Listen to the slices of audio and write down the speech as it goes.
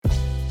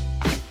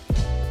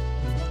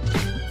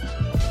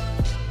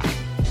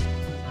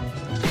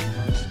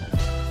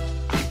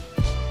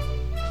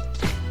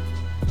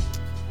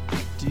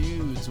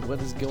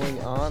What is going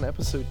on?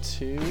 Episode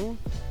 2.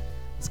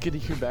 It's good to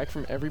hear back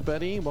from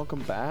everybody.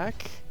 Welcome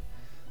back.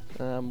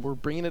 We're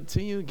bringing it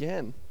to you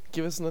again.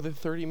 Give us another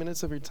 30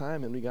 minutes of your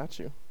time and we got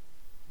you.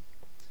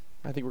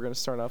 I think we're going to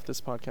start off this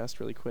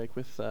podcast really quick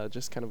with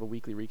just kind of a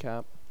weekly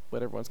recap,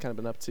 what everyone's kind of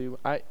been up to.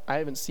 I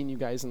haven't seen you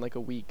guys in like a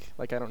week.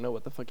 Like, I don't know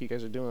what the fuck you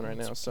guys are doing right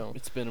now. So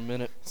it's been a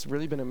minute. It's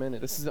really been a minute.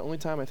 This is the only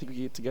time I think we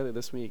get together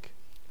this week.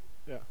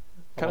 Yeah.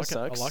 Kind of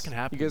sucks. A lot can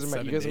happen. You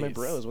guys are my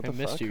bros. What the fuck?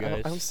 I missed you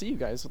guys. I don't see you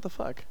guys. What the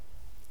fuck?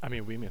 I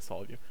mean, we miss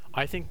all of you.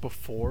 I think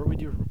before we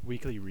do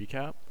weekly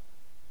recap,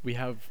 we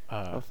have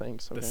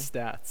thanks. the Okay.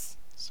 stats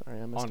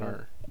Sorry, I missed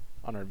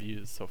on our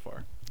views so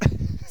far.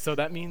 So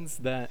that means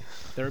that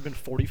there have been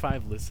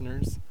 45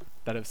 listeners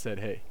that have said,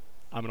 "Hey,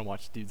 I'm gonna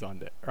watch Dudes on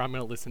Deck," or "I'm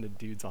gonna listen to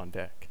Dudes on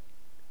Deck."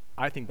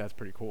 I think that's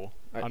pretty cool.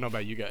 I don't know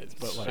about you guys,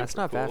 but like, that's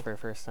not bad for a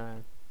first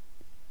time.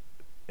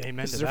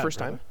 Amen. This to is your that, first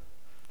brother. time?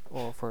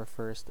 Well, for a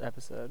first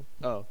episode.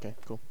 Oh, okay,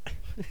 cool.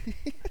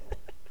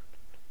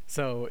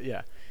 So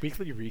yeah,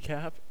 weekly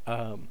recap.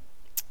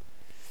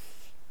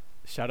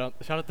 Shout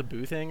out the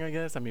boo thing, I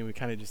guess. I mean, we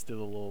kind of just did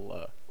a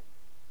little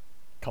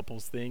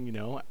couples thing, you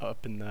know,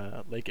 up in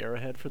the Lake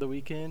Arrowhead for the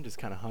weekend. Just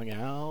kind of hung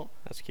out.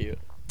 That's cute.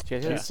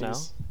 Did you guys see the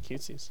snow?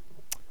 Cutesies.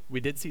 We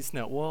did see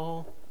snow.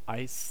 Well,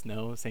 ice,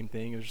 snow, same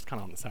thing. It was just kind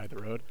of on the side of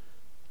the road.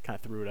 Kind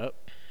of threw it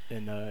up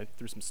and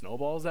threw some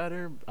snowballs at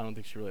her. I don't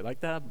think she really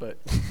liked that, but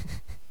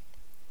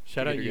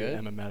shout out you,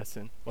 Emma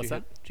Madison. What's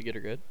that? Did you get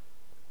her good?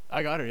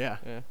 I got her. Yeah.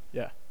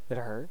 Yeah. Did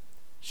it hurt?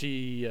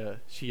 She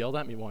yelled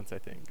at me once, I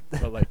think,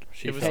 but like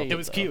it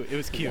was cute. It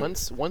was cute.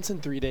 Once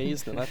in 3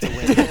 days, then that's a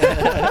win.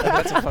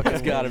 That's a fucking.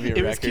 It's gotta be a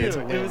It record. was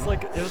cute. It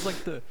was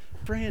like the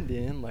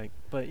Brandon, like,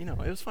 but you know,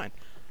 it was fine.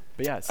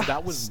 But yeah, so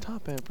that was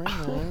Stop it,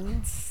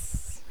 Brandon.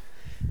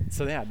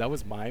 So yeah, that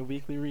was my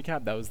weekly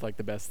recap. That was like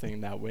the best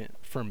thing that went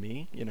for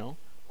me, you know,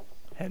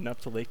 heading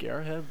up to Lake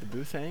Arrowhead, the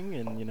booth thing,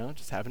 and you know,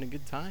 just having a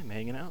good time,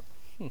 hanging out.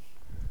 What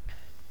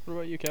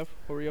about you, Kev?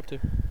 What were you up to?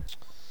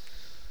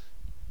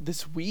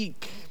 This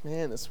week, I've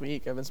been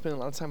spending a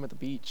lot of time at the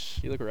beach.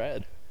 You look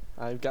red.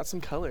 I've got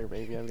some color,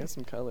 baby. I've got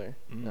some color.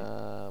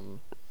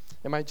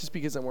 It might just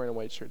because I'm wearing a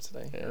white shirt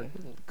today, Yeah. or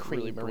cream,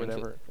 Really or brings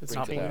whatever. it- It's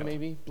brings it pink, out.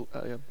 maybe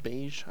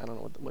beige. I don't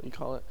know what you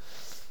call it.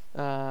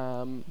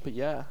 But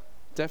yeah,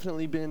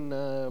 definitely been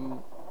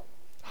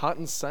hot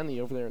and sunny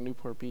over there in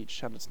Newport Beach.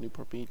 Shout out to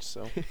Newport Beach.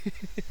 So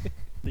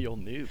The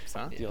old noobs,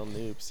 huh? the old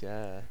noobs,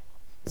 yeah.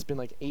 It's been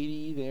like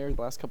 80 there the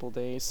last couple of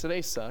days.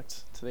 Today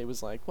sucked. Today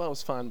was like, well, it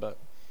was fun, but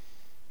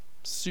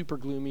super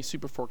gloomy,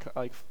 super fucking,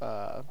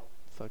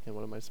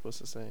 what am I supposed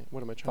to say?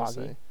 What am I trying to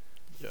Foggy? say?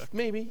 Yeah.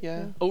 Maybe,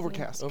 yeah.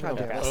 Overcast. God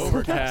damn it.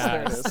 Overcast.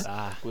 There it is.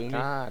 Gloomy.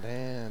 God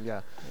damn,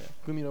 yeah.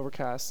 Gloomy and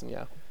overcast, and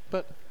yeah.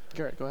 But,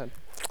 Garrett, go ahead.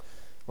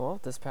 Well,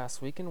 this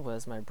past weekend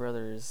was my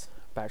brother's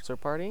bachelor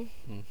party.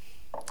 Mm.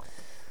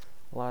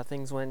 A lot of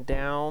things went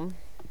down.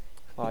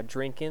 A lot of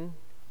drinking,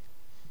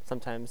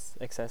 sometimes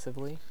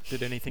excessively.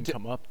 Did anything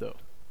come up though?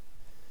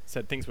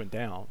 Said things went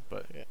down,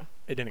 but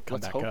it didn't come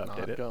Let's back hope up, not.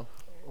 did it? Go.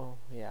 Well,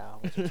 yeah.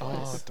 Once or Oh,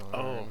 twice. darn.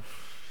 Oh.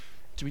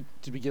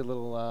 Did we get a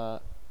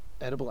little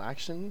edible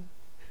action?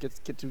 Did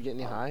we get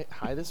any high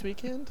this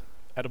weekend?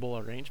 Edible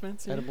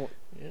arrangements? you mean? Edible,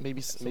 Yeah.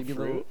 maybe Some a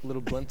fruit.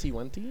 little blunty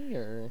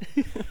or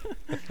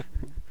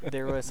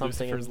There was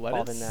something Lucifer's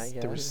involved in lettuce? that,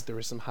 yeah. there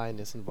was some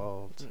highness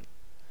involved.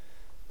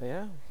 But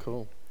yeah,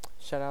 Cool.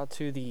 shout out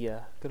to the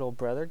good old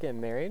brother getting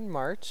married in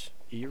March.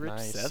 E-Rich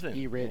Nice. 7.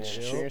 E-Rich.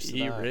 Yeah. Cheers to that.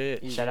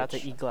 E-Rich. Shout out to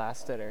E.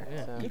 Glassstetter.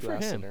 Yeah. So, Good for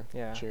him. Glassstetter.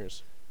 yeah.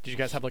 Cheers. Did you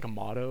guys have like a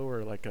motto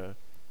or like a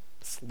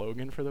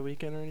slogan for the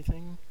weekend or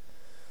anything?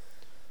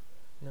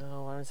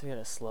 No, I don't think we had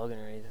a slogan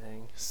or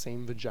anything.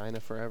 Same vagina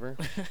forever.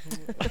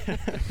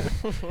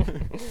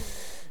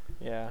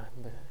 Yeah.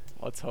 But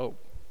Let's hope.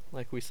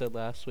 Like we said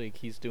last week,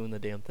 he's doing the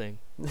damn thing.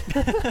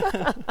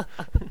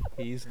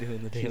 He's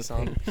doing the damn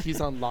thing.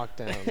 He's on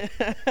lockdown.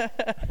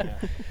 yeah.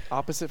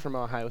 Opposite from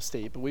Ohio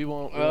State, but we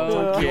won't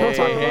Okay.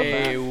 talk about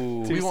that.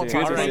 Ooh. We won't Too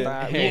talk about soon.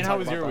 that. We Ian, won't how talk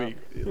was about your that. week?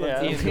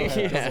 Yeah. Ian, go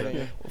ahead.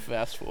 Yeah. We'll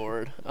fast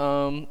forward.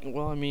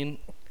 Well, I mean,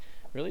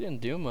 really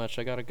didn't do much.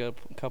 I got a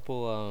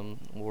couple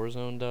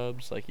Warzone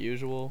dubs like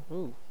usual.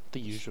 Ooh.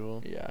 The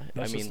usual. Yeah, That's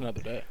I just mean,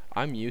 another day.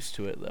 I'm used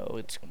to it though.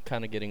 It's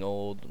kind of getting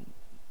old,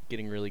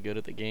 getting really good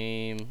at the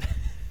game.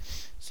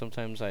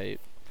 Sometimes I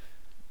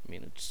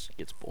mean, it just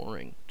gets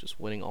boring, just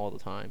winning all the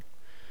time.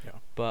 Yeah.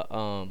 But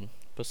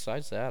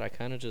besides that, I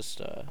kind of just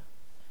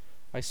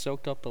I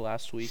soaked up the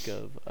last week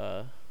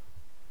of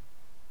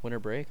winter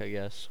break. I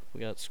guess we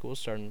got school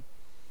starting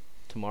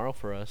tomorrow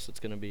for us.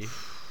 We're gonna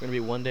be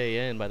 1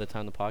 day in by the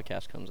time the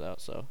podcast comes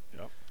out. So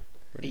Yep.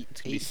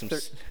 it's gonna be some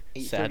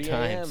 8:30 sad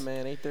times. a.m.,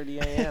 man.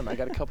 8:30 a.m. I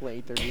got a couple of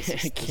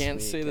 8:30s. I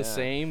can't say the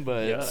same,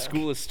 but Yeah.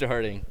 school is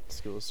starting.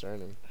 School is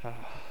starting.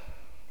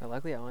 But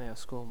luckily, I only have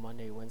school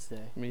Monday,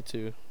 Wednesday. Me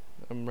too.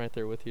 I'm right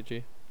there with you,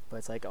 G. But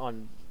it's like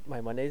on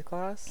my Monday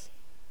class,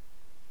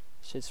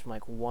 shit's from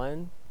like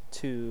 1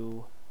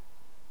 to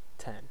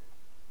 10.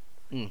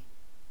 That's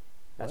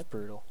What?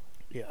 brutal.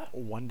 Yeah.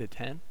 1 to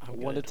 10?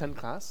 1 to 10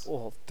 class?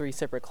 Well, 3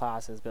 separate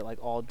classes, but like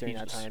all during You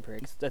that just time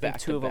period. 'Cause I back think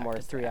to 2 of them back are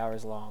to 3 back.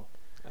 hours long.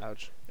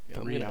 Ouch. Yeah,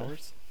 I'm 3 gonna-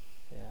 hours?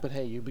 Yeah. But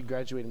hey, you'll be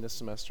graduating this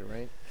semester,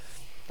 right?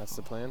 That's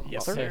the plan?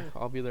 Yes, I'll, sir.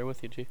 I'll be there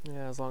with you, G.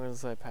 Yeah, as long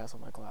as I pass all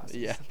my classes.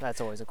 Yeah. That's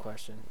always a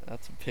question.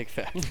 That's a big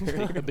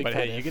factor. A big But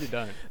fan hey, you of- get it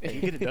done. You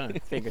get it done.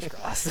 Fingers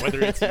crossed.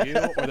 Whether it's you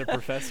or the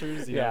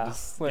professors, you Yeah, know,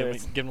 just whether give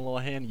it's- them a little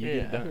hand, you get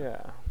it Yeah. done.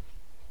 Yeah.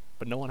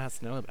 But no one has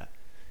to know that.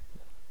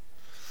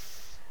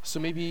 So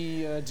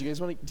maybe, do you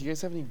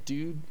guys have any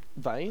dude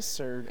advice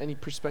or any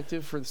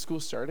perspective for the school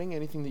starting?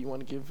 Anything that you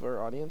want to give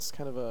our audience?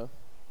 Kind of a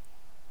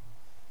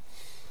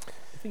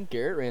I think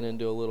Garrett ran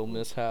into a little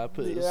mishap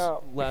his Yeah.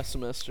 last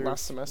semester.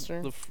 last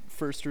semester. The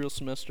first real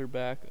semester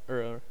back,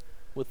 or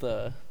with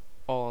all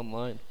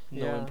online,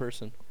 no Yeah. in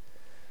person.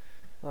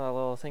 A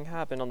little thing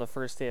happened on the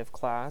first day of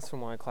class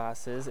from one of my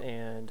classes,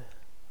 and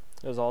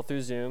it was all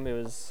through Zoom. It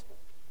was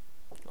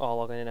all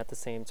logging in at the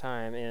same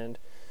time, and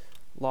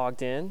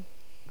logged in.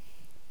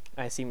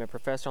 I see my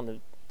professor on the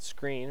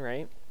screen,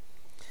 right?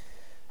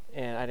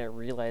 And I didn't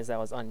realize I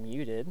was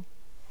unmuted.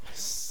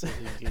 Silly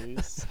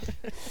goose.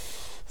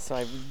 So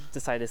I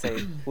decided to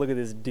say, look at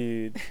this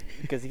dude,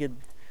 because he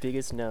had the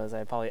biggest nose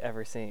I've probably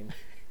ever seen.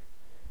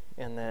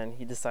 And then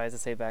he decides to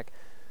say back,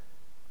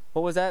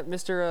 what was that,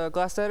 Mr.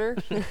 Glassetter?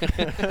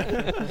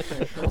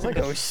 I was like,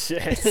 oh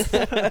shit.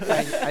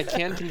 I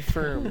can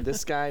confirm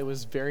this guy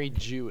was very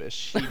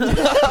Jewish. He did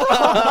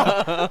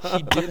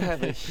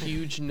have a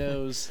huge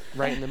nose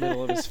right in the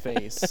middle of his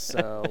face.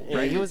 So Yeah,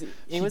 right, he wasn't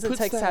puts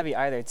tech that- savvy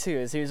either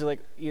too. So he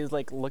was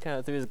like looking at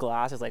it through his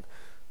glasses like,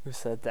 who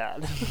said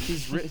that?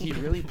 he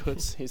really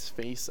puts his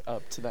face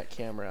up to that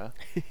camera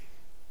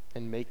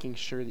and making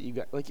sure that you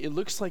got like it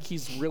looks like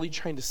he's really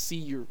trying to see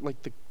your like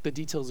the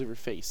details of your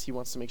face. He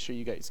wants to make sure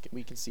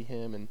we can see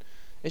him, and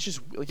it's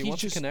just like He he's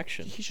wants just a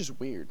connection. He's just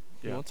weird.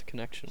 He wants a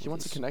connection. He with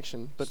wants a his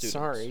connection, but students.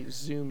 sorry,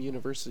 Zoom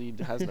University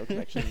has no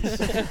connections.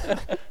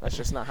 That's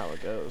just not how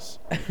it goes.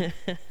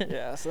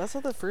 Yeah, so that's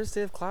how the first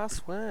day of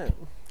class went.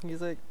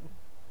 He's like,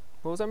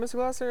 what was that, Mr.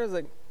 Glasser? I was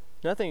like,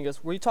 nothing. He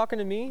goes, were you talking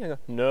to me? I go,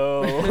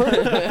 no.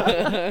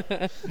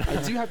 I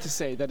do have to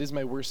say that is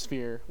my worst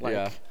fear.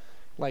 Yeah.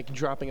 Like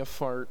dropping a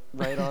fart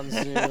right on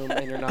Zoom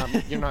and you're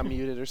not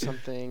muted or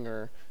something,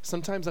 or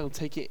sometimes I'll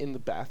take it in the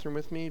bathroom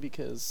with me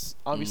because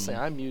obviously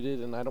I'm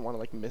muted and I don't want to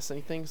like miss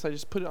anything, so I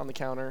just put it on the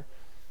counter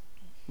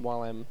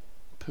while I'm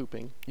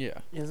pooping. Yeah.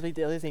 It's like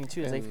the other thing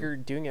too is like if And- you're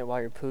doing it while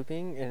you're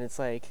pooping and it's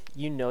like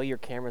you know your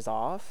camera's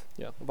off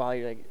while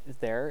you're like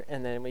there,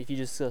 and then if you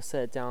just go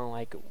set it down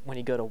like when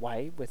you go to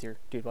wipe with your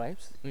dude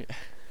wipes, Yeah.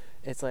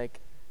 it's like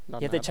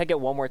Not you have to mad. check it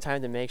one more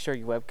time to make sure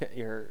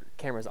your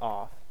camera's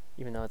off,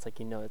 even though it's like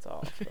you know it's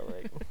off. But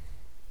like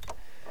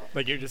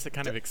Like you're just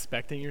kind of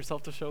expecting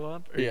yourself to show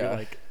up, or Yeah. you're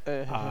like,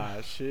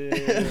 Uh,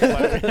 shit.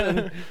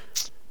 Like,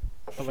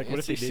 but, like, what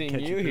if Fancy they did seeing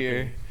catch you you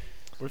here. pooping?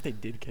 What if they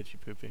did catch you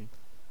pooping?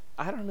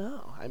 I don't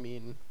know. I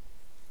mean,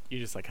 You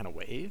just like kind of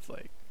wave,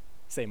 like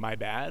say my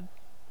bad,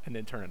 and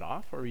then turn it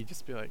off, or you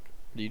just be like,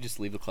 Do you just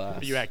leave the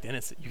class? you act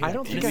innocent. You I act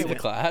don't think leave I the would.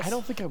 class? I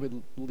don't think I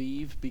would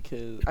leave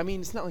because I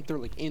mean it's not like they're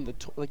like in the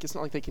like it's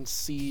not like they can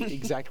see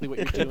exactly what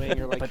you're doing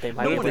or like But they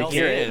might no be one able else to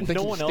hear is. it. They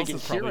No can- one they else can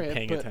is probably hear it,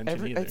 paying but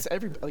attention either. It's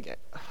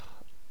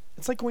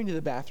it's like going to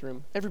the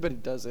bathroom. Everybody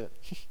does it.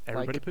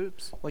 Everybody like-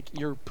 poops. Like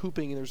you're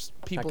pooping and there's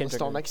people in the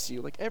stall kindergarten. next to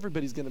you. Like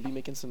everybody's gonna be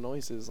making some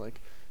noises,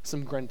 like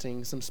some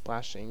grunting, some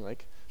splashing.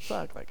 Like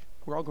fuck, like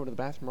we're all going to the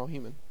bathroom. We're all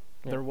human.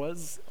 Yeah. There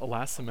was a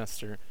last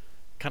semester,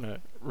 kind of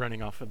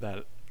running off of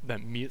that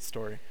mute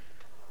story.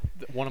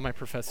 One of my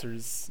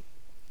professors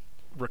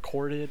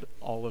recorded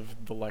all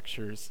of the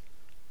lectures,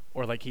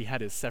 or like he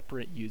had his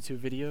separate YouTube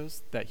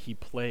videos that he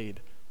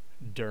played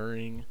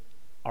during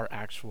our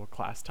actual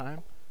class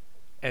time,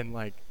 and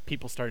like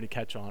people started to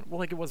catch on. Well,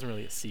 like it wasn't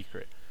really a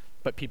secret,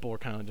 but people were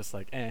kind of just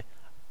like,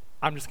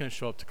 I'm just gonna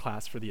show up to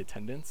class for the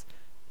attendance,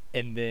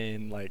 and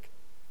then like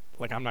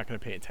I'm not gonna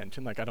pay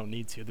attention. Like I don't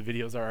need to. The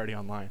videos are already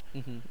online.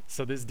 Mm-hmm.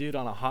 So this dude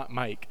on a hot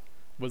mic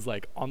was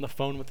like on the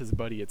phone with his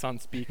buddy. It's on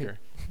speaker.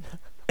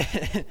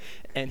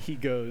 And he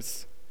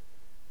goes,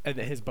 and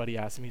then his buddy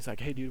asked him, he's like,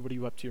 hey dude, what are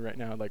you up to right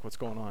now? Like, what's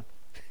going on?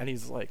 And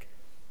he's like,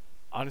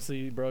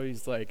 honestly, bro,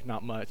 he's like,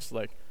 not much.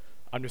 Like,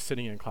 I'm just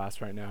sitting in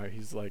class right now.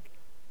 He's like,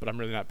 but I'm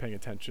really not paying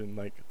attention.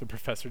 Like, the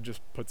professor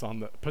just puts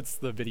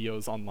the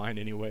videos online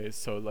anyways.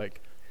 So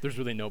like, there's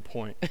really no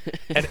point.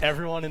 And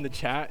everyone in the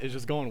chat is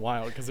just going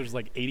wild because there's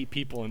like 80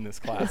 people in this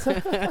class.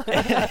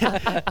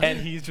 And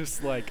he's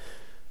just like,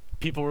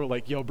 people were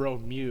like, yo, bro,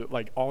 mute,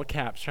 like all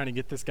caps, trying to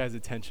get this guy's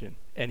attention.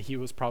 And he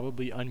was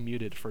probably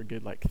unmuted for a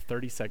good like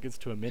 30 seconds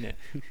to a minute.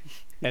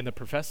 And the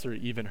professor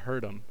even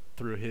heard him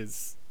through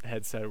his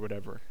headset or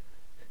whatever.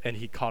 And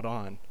he caught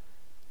on.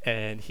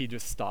 And he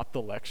just stopped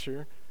the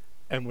lecture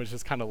and was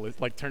just kind of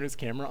like turned his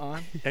camera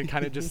on and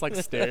kind of just like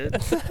stared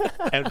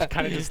and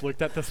kind of just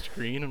looked at the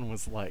screen and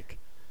was like,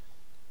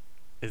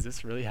 is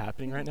this really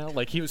happening right now?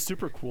 Like he was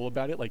super cool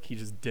about it. Like he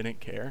just didn't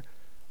care.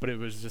 But it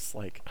was just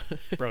like,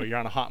 bro, you're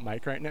on a hot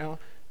mic right now,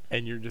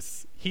 and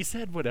he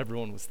said what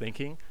everyone was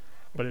thinking,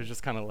 but it was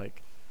just kind of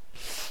like,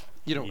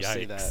 You don't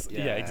say Yikes. that.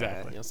 Yeah,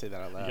 exactly. You don't say that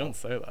out loud. you don't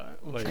say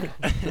that.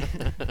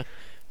 Like,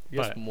 I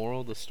guess But-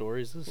 moral of the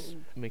stories is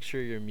make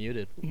sure you're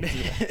muted.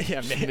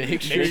 yeah, Make sure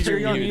Make sure you're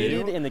you're muted.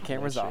 muted and the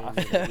camera's Make sure off.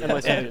 you're muted.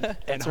 Unless you're muted. and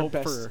That's our hope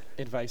best for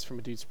advice from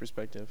a dude's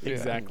perspective. Yeah.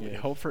 exactly Yeah.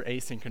 hope for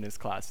asynchronous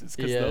classes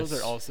because those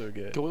Yes. are also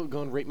good.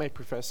 Go and rate my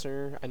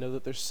professor. I know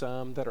that there's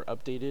some that are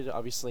updated,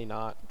 obviously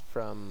not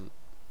from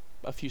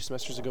a few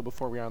semesters ago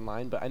before we were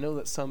online, but I know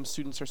that some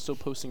students are still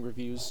posting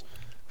reviews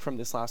from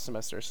this last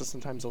semester. So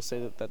sometimes they'll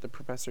say that the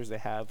professors they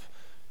have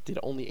did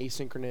only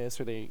asynchronous,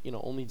 or they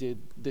only did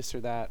this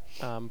or that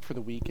for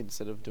the week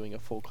instead of doing a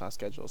full class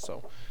schedule.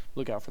 So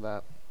look out for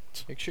that.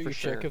 Make sure For you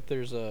check sure. if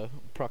there's a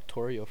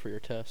proctorio for your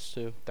tests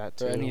too, That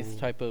too. or any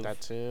type of That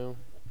too.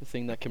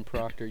 thing that can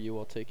proctor you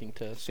while taking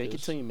tests. Fake it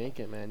 'cause- till you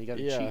make it, man. You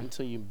gotta Yeah. cheat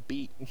until you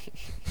beat.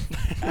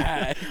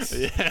 Facts.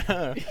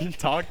 Yeah,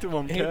 talk to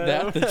them. Ain't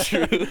that the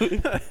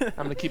truth?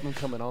 I'm gonna keep them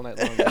coming all night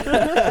long.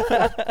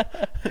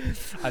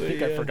 I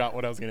think I Yeah. forgot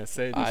what I was gonna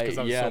say just because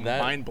I was yeah, so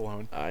that- mind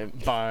blown I'm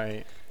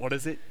by what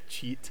is it?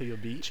 Cheat till you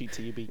beat. Cheat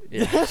till you beat.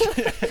 yeah.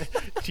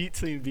 Cheat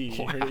till you beat.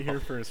 You heard it here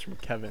first from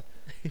Kevin.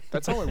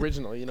 That's all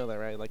original. You know that,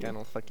 right? Like I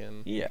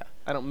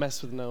don't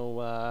mess with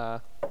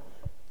no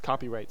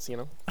copyrights.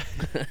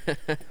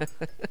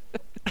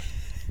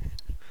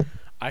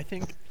 I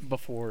think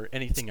before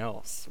anything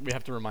else, we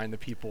have to remind the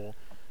people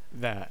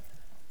that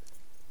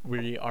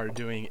we are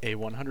doing a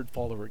 100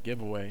 follower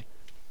giveaway.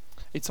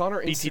 It's on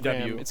our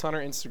Instagram. BTW. It's on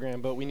our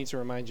Instagram, but we need to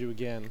remind you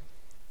again.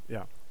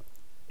 Yeah.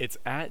 It's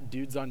at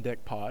Dudes on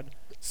Deck Pod.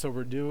 So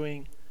we're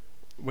doing,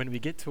 when we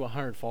get to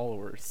 100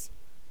 followers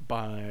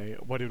by,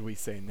 what did we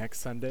say, next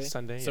Sunday?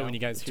 Sunday, So yeah. when you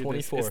guys The hear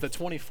this, it's the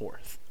 24th.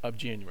 24th of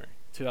January,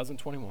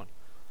 2021.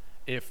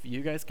 If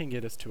you guys can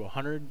get us to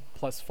 100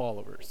 plus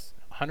followers,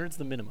 100's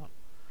the minimum,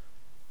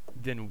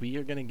 then we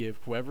are going to give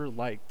whoever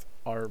liked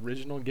our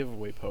original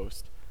giveaway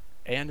post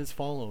and is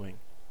following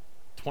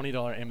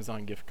 $20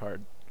 Amazon gift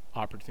card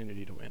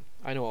opportunity to win.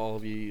 I know all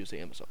of you use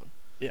Amazon.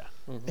 Yeah.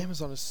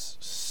 Amazon is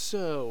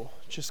so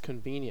just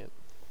convenient.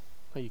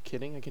 Are you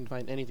kidding? I can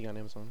find anything on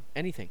Amazon.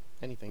 Anything.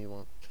 Anything you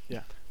want.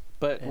 Yeah.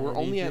 But we're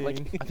only at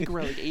Anything. I think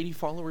we're at 80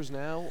 followers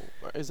now.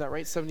 Is that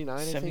right? 79, I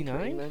think. or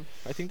 79? 89?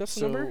 I think that's the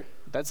So number.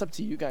 that's up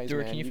to you guys,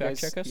 Stuart, man. can you you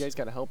fact guys, check us? You guys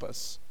got to help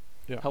us.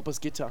 Yeah. Help us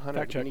get to 100.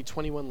 Fact We check. need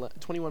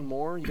 21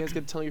 more. You guys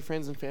got to tell your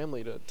friends and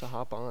family to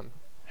hop on.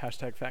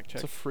 Hashtag fact check.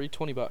 It's a free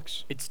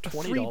 $20. It's A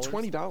 $20. free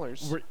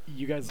 $20. We're,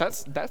 you guys.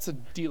 That's a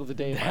deal of the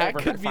day. That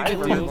could if be I the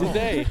ever deal heard of the one.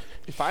 day.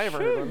 If I ever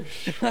heard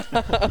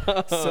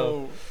one.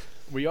 So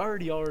we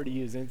already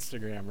use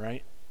Instagram,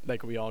 right?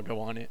 Like we all go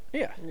on it,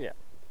 Yeah. Yeah.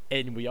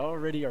 and we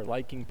already are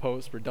liking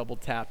posts. We're double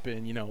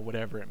tapping,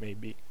 whatever it may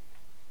be.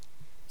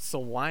 So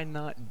why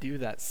not do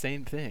that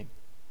same thing?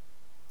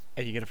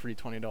 And you get a free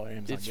 $20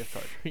 Amazon It's gift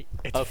card. free.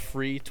 It's A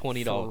free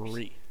 $20.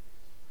 free.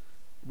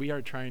 We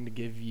are trying to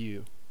give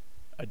you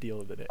a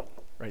deal of the day,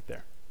 right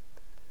there.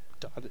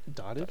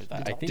 Dotted?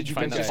 I think Did you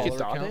find guys that just get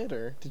follower dotted,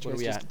 or did you What are guys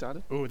we just at? get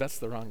dotted? Oh, that's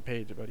the wrong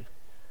page, buddy.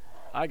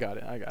 I got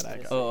it.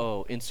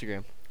 Oh,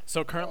 Instagram.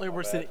 So currently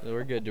we're sitting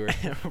We're good, Stuart.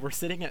 we're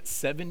sitting at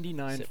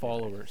 79 79.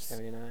 followers.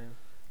 79.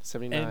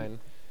 79.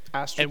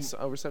 Asterisks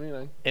over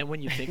 79. And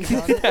when you think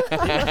about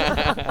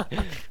it,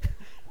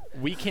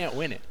 we can't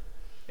win it.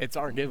 It's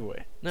our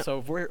giveaway. No. So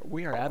if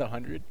we are at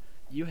 100,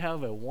 you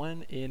have a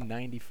 1 in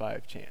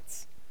 95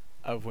 chance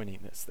of winning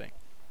this thing.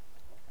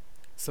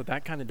 So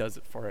that kind of does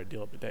it for our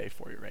deal of the day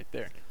for you right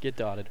there. Get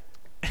dotted.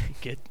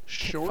 Get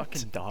Short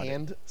fucking dotted.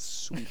 and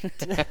sweet.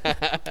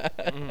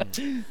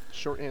 Mm.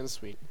 Short and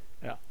sweet.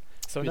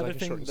 So We another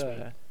like it short thing, and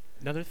sweet.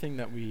 another thing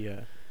that we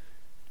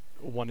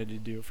wanted to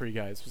do for you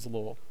guys was a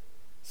little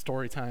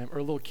story time or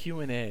a little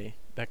Q&A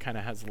that kind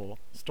of has a little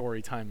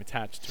story time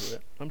attached to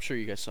it. I'm sure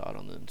you guys saw it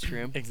on the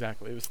Instagram.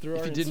 Exactly. It was through If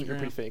our you didn't, you're Instagram.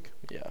 pretty fake.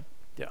 Yeah.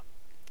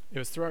 It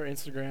was through our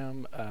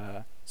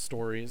Instagram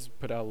stories.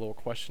 Put out a little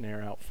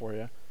questionnaire out for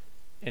you.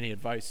 Any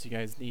advice you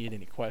guys need?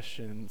 Any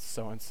questions?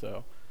 So and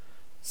so.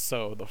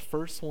 So the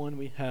first one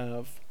we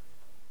have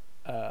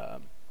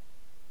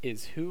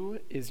is, who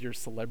is your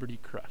celebrity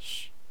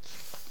crush?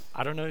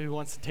 I don't know who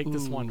wants to take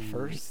this one Ooh,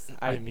 first.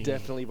 I mean,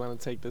 definitely want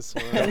to take this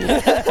one.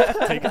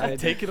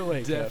 take it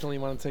away. Kev. Definitely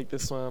want to take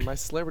this one. My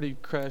celebrity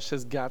crush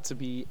has got to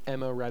be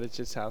Emma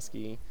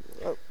Ratajkowski.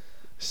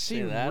 She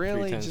Say that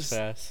really 3 times just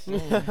fast.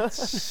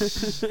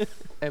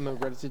 Emma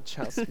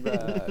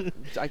Ratajkowski.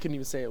 I couldn't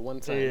even say it one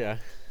time. Yeah.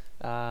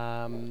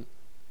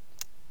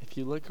 If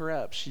you look her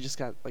up, she just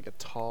got like a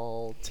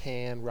tall,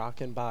 tan,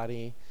 rockin'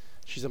 body.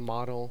 She's a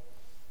model.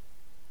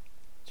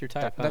 It's your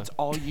type, huh? That's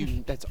all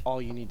you. That's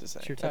all you need to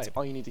say. It's your That's type.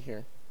 all you need to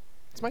hear.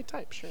 It's my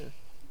type, sure.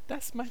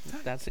 That's my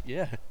type. That's it.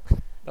 Yeah.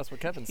 That's what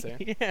Kevin's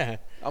saying. Yeah.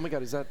 Oh my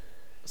God, is that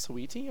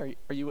Sweetie?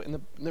 Are you in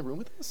the room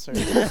with us? Or?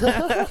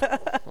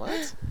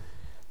 What?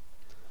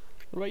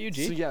 What about you,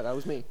 G? So yeah, that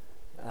was me.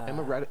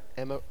 Emma Uh,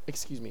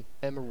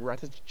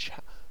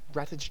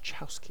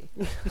 Ratajkowski.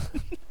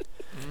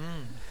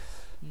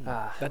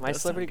 That my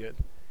does sound celebrity, good.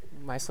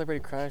 my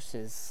celebrity crush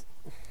is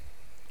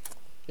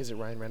Is it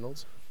Ryan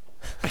Reynolds?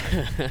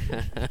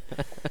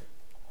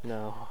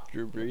 no.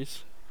 Drew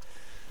Brees.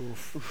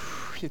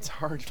 Oof. It's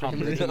hard for Tom him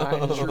to Brady. deny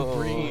a Drew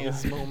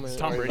Brees moment. It's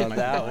Tom Sorry Brady about might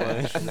that be one.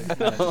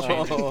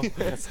 mine, actually.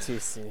 That's too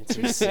soon.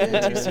 Too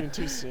soon, too soon,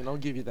 too soon. I'll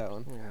give you that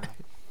one. Yeah.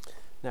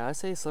 Now I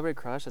say celebrity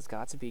crush has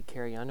got to be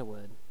Carrie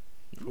Underwood.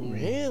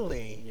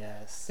 Really?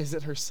 Yes. Is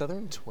it her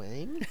southern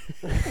twang?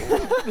 Is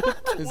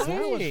that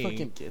what Twang.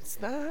 fucking gets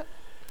that?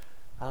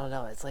 I don't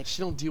know. It's like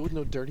She don't deal with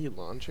no dirty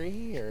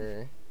laundry,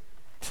 or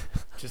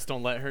Just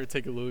don't let her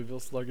take a Louisville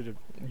Slugger to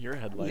your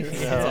headlights. No,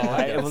 That's all I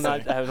I gotta will say.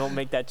 not. I don't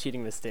make that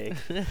cheating mistake.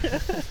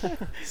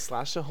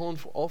 slash a hole in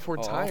all four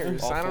All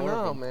tires. all I don't four of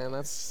know, them. man.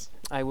 That's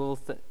I will.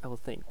 I will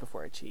think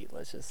before I cheat.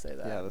 Let's just say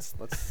that. yeah. Let's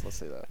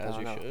say that. As I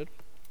you don't know.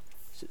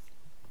 should.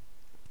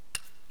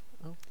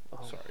 Oh.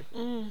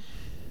 Sorry.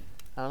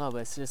 I don't know, but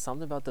it's just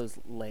something about those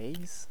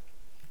legs,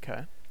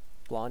 Okay.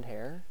 blonde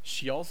hair.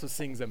 She also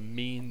sings a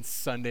mean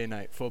Sunday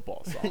night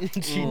football song.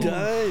 She Ooh.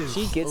 does.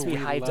 She gets Oh, me we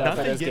hyped love up for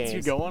Nothing those gets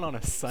games. you going on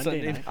a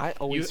Sunday night. I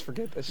always You-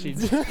 forget that she.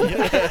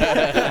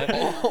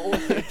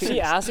 She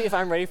asked me if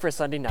I'm ready for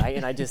Sunday night,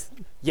 and I just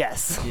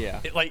yes.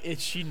 Yeah.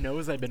 She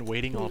knows I've been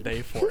waiting all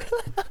day for it.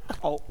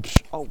 all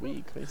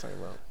week. What are you talking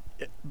about?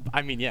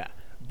 I mean, yeah,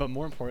 but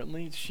more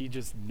importantly, she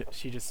just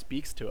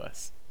speaks to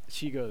us.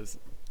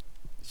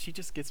 She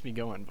just gets me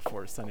going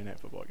before a Sunday night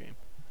football game.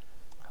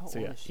 How So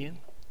old yeah, is she? Ian.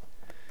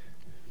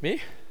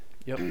 Me?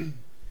 Yep.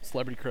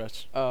 Celebrity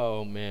crush.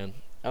 Oh man.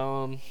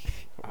 Where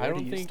I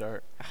do you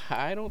start?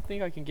 don't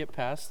think I can get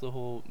past the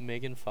whole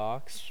Megan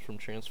Fox from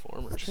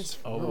Transformers.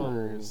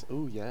 Transformers.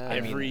 Oh yeah.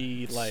 I mean-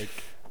 Every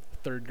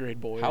third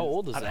grade boy. How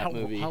old is that how,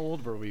 movie? How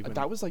old were we? When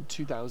that was like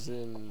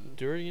 2000.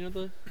 Do you know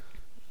the?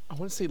 I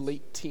want to say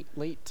late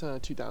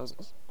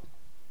 2000s.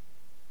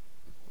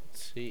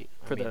 Let's see.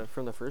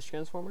 From the first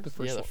Transformers. The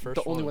first the one.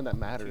 first the only one. one that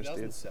matters,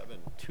 dude.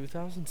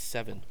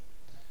 2007.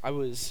 I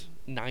was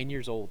 9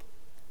 years old.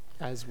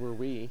 As were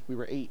we. We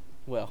were 8.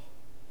 Well,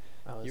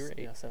 I was You were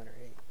 8. 7 or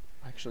 8.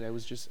 Actually, I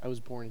was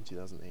born in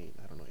 2008.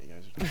 I don't know what you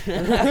guys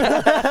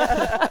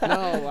are talking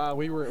about. No,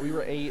 we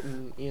were 8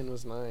 and Ian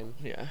was 9.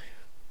 yeah.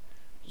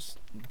 Just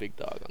big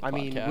dog on I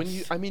mean,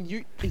 podcasts. when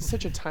you it's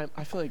such a time.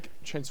 I feel like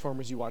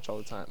Transformers you watch all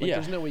the time. Like, Yeah.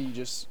 there's no way you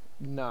just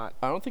not.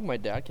 I don't think my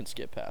dad can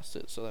skip past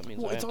it, so that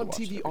means Well, I it's have on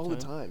to watch TV it all every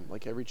the time.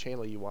 Like every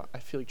channel you watch, I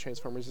feel like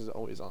Transformers is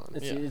always on.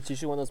 It's, Yeah. it's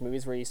usually one of those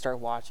movies where you start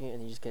watching it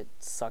and you just get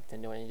sucked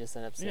into it and you just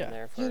end up sitting Yeah.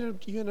 there for.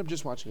 You end up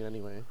just watching it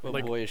anyway. But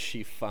Like- boy, is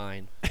she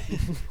fine.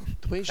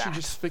 The way she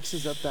just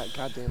fixes up that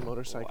goddamn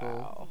motorcycle.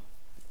 Wow.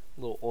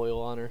 Little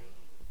oil on her.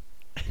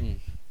 Mm.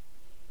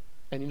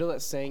 And you know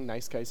that saying,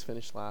 "Nice guys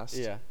finish last."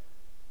 Yeah.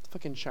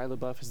 Fucking Shia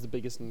LaBeouf is the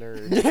biggest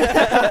nerd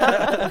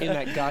in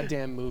that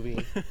goddamn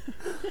movie.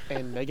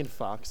 And Megan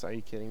Fox, are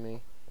you kidding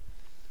me?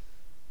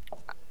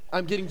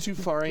 I'm getting too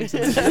far into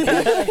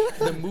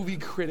the movie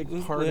critic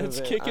part Let's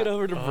of it. kick it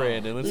over to Oh.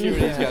 Brandon. Let's see what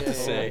he's got Yeah. to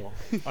say.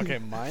 Okay,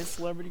 my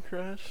celebrity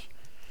crush.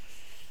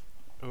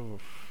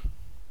 Oof.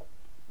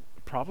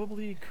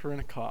 Probably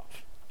Corinna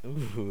Kopf.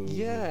 Ooh.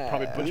 Yeah.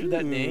 Probably butchered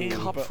that name.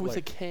 Kopf but, with a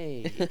like,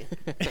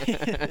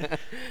 K.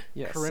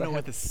 Yes. Corinna I with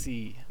have a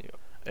C.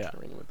 Yeah.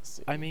 Corinna with a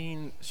C. I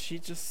mean, she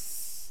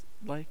just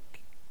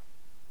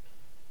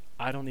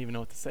I don't even know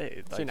what to say.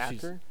 Is Like, she an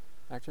actor?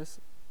 Actress?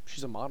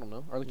 She's a model,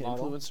 no? Or like an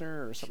Model?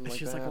 influencer or something like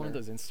She's that. like one of or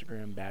those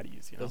Instagram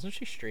baddies, you know. Doesn't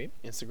she stream?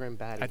 Instagram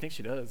baddie. I think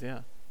she does.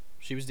 Yeah.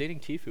 She was dating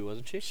Tfue,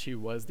 wasn't she? She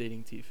was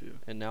dating Tfue.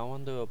 And now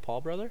onto a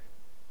Paul brother?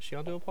 Is she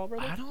onto a Paul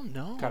brother? I don't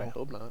know. God, I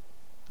hope not.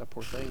 That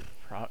poor thing.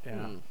 Yeah,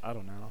 Hmm. I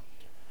don't know.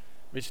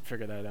 We should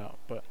figure that out.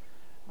 But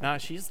nah,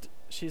 she's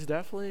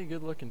definitely a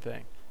good looking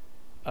thing.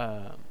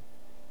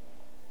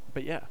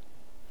 But yeah.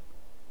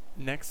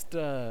 Next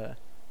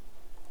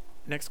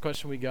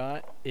question we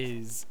got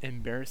is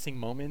embarrassing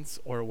moments,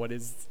 or what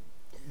is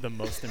the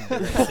most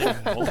embarrassing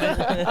moment?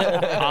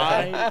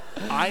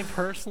 I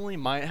personally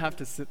might have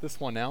to sit this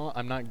one out.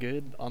 I'm not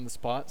good on the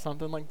spot,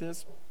 something like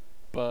this.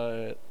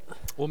 But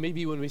Well,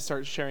 maybe when we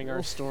start sharing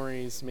our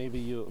stories, maybe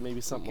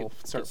something We will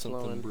could start get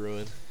something flowing.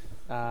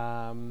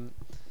 brewing.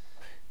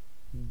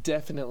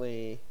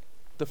 Definitely,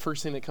 the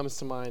first thing that comes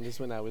to mind is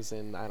when I was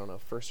in, I don't know,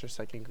 1st or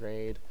 2nd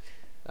grade.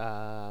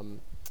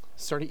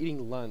 Started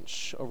eating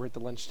lunch over at the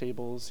lunch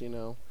tables,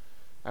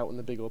 out in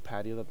the big old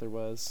patio that there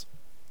was.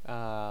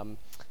 And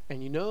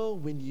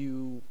when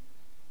you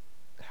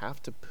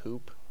have to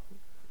poop,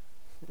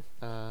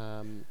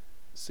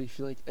 so you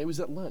feel like it was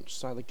at lunch,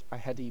 so I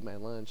had to eat my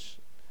lunch,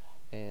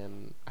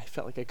 and I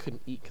felt like I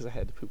couldn't eat because I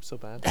had to poop so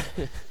bad.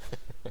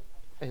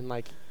 And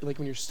like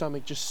when your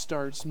stomach just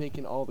starts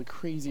making all the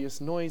craziest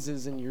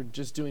noises, and you're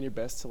just doing your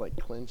best to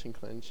clench and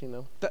clench,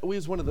 That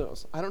was one of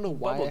those. I don't know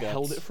why Bubble I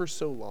held guts. it for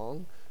so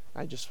long.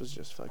 I just was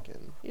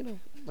fucking,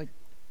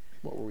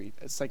 what were we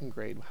at 2nd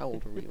grade? How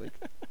old were we?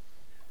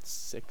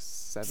 6,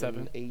 7,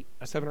 Seven. 8,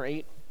 7 or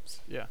 8.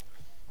 yeah.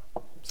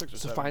 6 or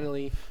So 7.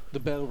 finally, the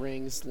bell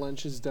rings,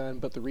 lunch is done,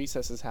 but the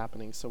recess is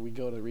happening. So we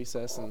go to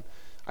recess, and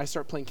I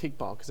start playing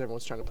kickball because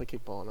everyone's trying to play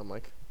kickball, and I'm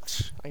like,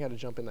 I got to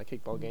jump in that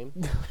kickball game.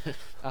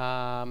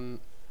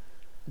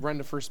 Run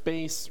to first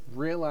base,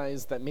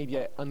 realize that maybe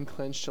I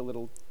unclenched a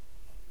little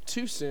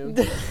too soon.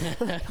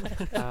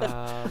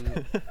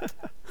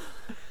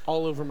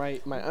 all over my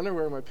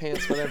underwear, my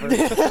pants, whatever,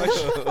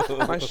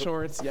 my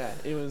shorts. Yeah,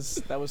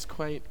 that was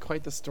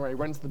quite the story. I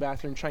run to the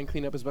bathroom, try and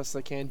clean up as best as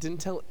I can. Didn't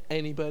tell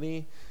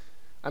anybody.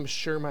 I'm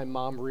sure my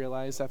mom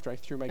realized after I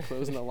threw my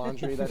clothes in the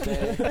laundry that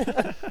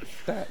day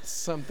that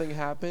something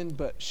happened,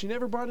 but she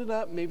never brought it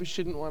up. Maybe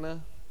she didn't want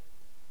to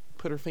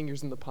put her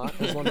fingers in the pot,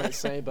 as one might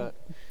say, but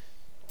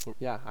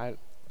yeah, I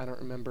don't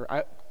remember.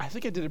 I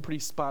think I did a pretty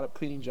spot-up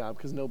cleaning job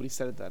because nobody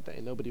said it that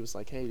day. Nobody was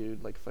like, hey,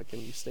 dude, like, fucking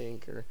you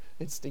stink, or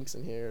it stinks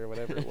in here, or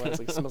whatever it was.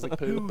 Like, it smells like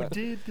poop. Who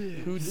did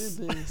this? Who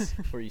did this?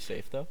 Were you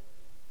safe though?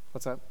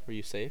 What's that? Were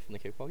you safe in the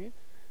kickball game?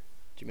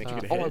 Did you make Did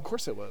it? you Oh, hit? of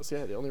course it was.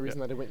 Yeah, the only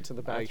reason that I went to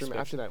the bathroom expect-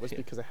 after that was yeah.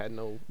 because I had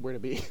nowhere to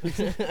be. So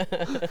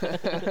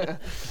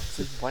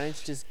why didn't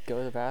you just go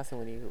to the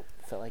bathroom when you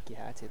felt like you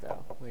had to,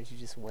 though? Why did you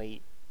just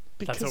wait?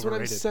 Because when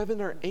I'm overrated.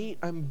 7 or 8,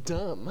 I'm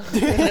dumb.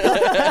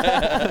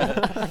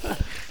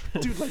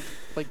 Dude,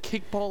 like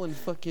kickball and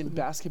fucking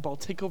basketball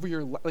take over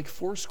your like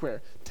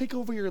Foursquare. Take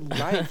over your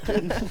life,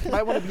 dude.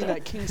 I want to be in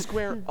that King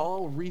Square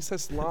all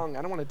recess long.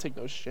 I don't want to take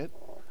no shit.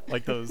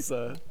 Like those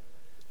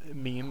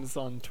memes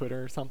on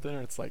Twitter or something,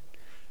 or it's like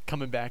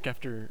coming back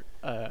after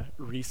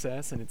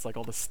recess, and it's like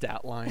all the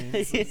stat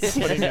lines it's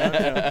putting up. You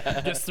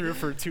know, just threw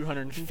for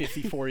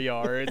 254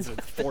 yards with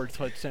 4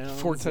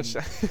 touchdowns. 4 and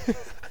touchdowns.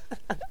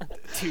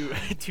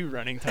 two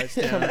running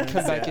touchdowns.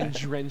 Come back yeah. in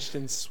drenched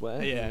in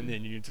sweat. Yeah, and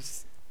then you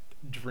just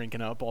drinking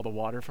up all the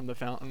water from the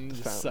fountain,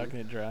 just fountain. sucking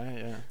it dry.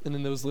 Yeah. And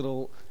then those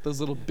little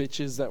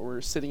bitches that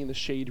were sitting in the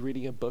shade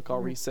reading a book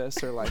all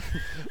recess are like,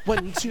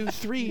 1, 2,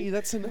 3,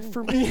 that's enough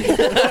for me.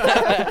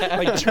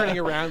 Like turning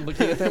around,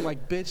 looking at them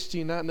like, bitch, do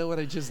you not know what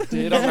I just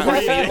did on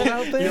that field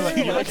out there?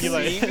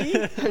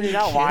 You're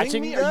not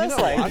watching me? Are you this?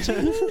 not Like,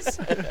 watching this?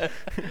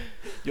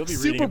 You'll be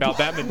Super reading about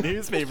that in the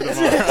newspaper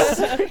tomorrow.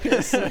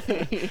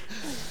 Seriously.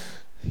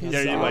 Yeah,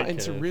 you Huzzah like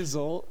into it.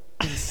 result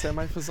in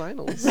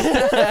semifinals.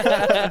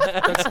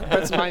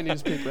 that's my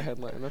newspaper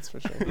headline, that's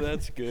for sure.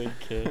 That's good,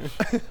 kid.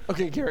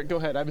 Okay, Garrett, go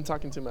ahead. I've been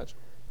talking too much.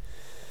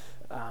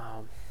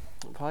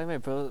 probably my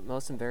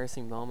most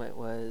embarrassing moment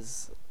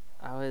was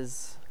I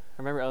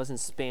remember I was in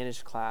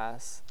Spanish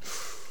class.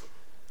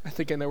 I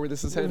think I know where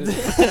this is headed.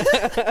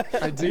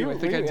 I do. I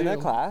think Were I you do. in that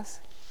class?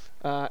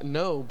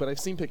 No, but I've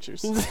seen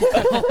pictures.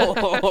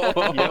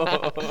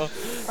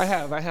 I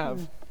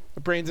have.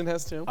 Brandon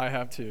has too. I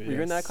have to. Were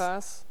you in that yes.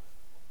 class?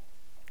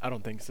 I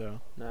don't think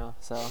so. No.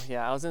 So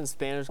yeah, I was in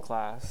Spanish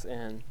class,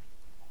 and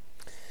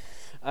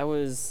I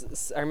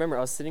remember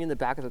I was sitting in the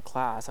back of the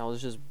class. I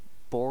was just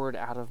bored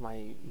out of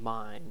my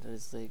mind. It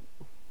was like,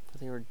 I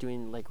think we were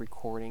doing like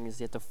recordings.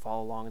 You have to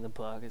follow along in the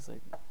book. It's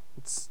like,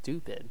 it's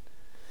stupid.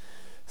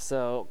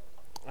 So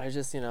I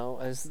just, I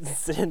was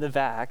sitting in the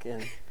back,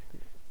 and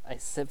I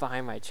sit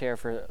behind my chair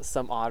for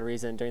some odd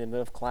reason during the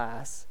middle of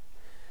class.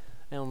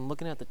 And I'm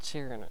looking at the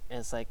chair, and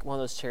it's like one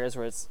of those chairs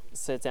where it's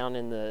sit down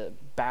in the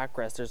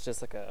backrest. There's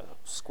just like a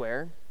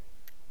square.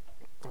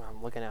 And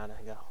I'm looking at it,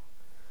 and I go,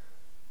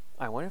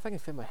 I wonder if I can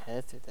fit my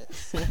head through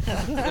this.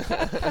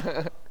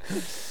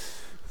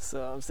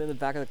 So I'm sitting in the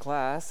back of the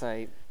class.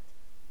 I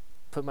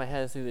put my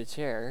head through the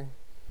chair,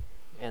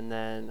 and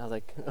then I was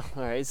like,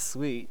 all right,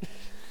 sweet.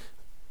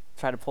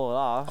 Try to pull it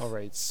off. All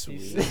right,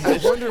 sweet. I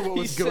wonder what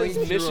was going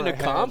through mission our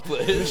head.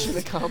 accomplished. Mission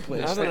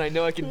accomplished. Now that I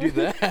know I can do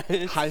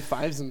that. High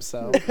fives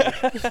himself.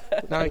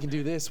 Now I can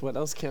do this. What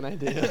else can I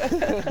do?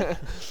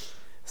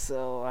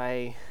 So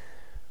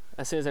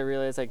as soon as I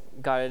realized I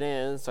got it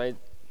in, so I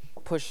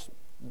pushed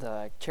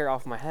the chair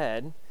off my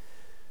head,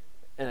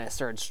 and I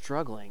started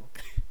struggling.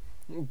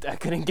 I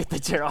couldn't get the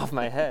chair off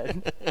my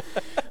head.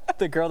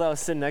 The girl that was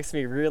sitting next to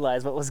me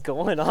realized what was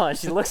going on.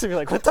 She looks at me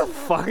like, what the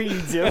fuck are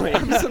you doing?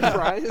 I'm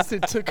surprised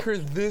it took her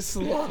this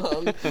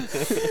long to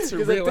Because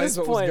at realize this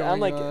what was point, going I'm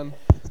like, on.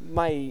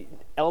 my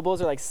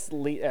elbows are like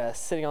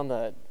sitting on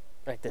the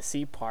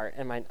seat part,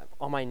 and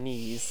on my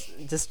knees,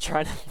 just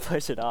trying to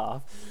push it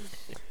off.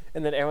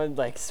 And then everyone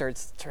like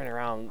starts turning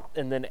around,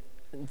 and then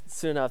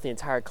soon enough, the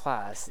entire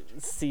class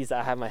sees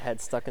that I have my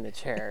head stuck in the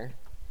chair.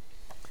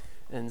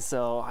 And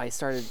so I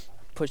started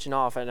pushing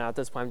off, and at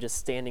this point I'm just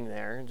standing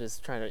there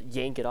just trying to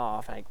yank it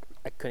off, and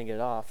I couldn't get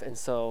it off. And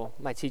so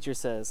my teacher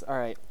says, all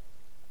right,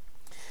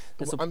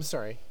 I'm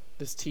sorry.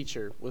 This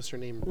teacher, was her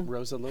name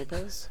Rosa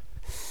Lopez?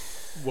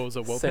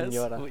 Woza Wopez?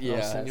 Senora. Yeah.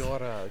 Oh,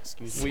 Senora,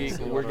 excuse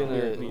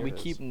me. We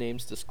keep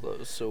names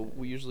disclosed, so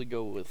we usually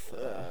go with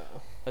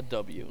a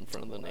W in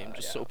front of the name,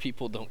 just so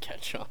people don't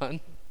catch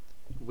on.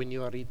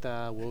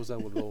 Senorita Rosa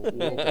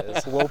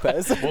Lopez.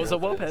 Woza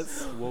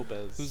Wopez.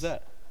 Lopez. Who's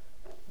that?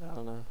 I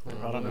don't know.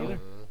 I don't know either.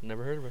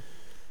 Never heard of her.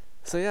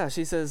 So yeah,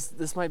 she says,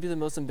 this might be the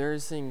most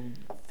embarrassing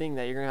thing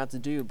that you're going to have to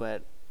do,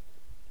 but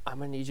I'm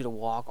going to need you to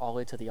walk all the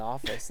way to the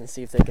office and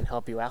see if they can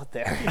help you out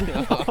there.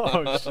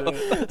 Oh,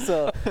 shit.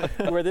 So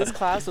where this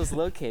class was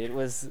located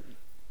was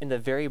in the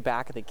very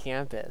back of the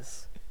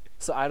campus.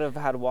 So I'd have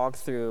had to walk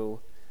through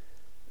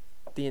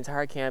the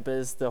entire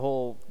campus, the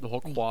whole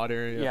quad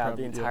area. yeah,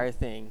 probably, the entire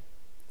thing,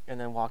 and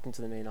then walk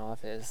into the main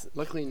office.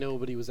 Luckily,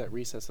 nobody was at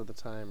recess at the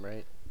time,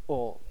 right?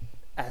 Well,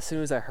 as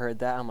soon as I heard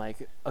that, I'm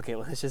like, okay,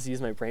 let's just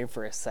use my brain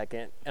for a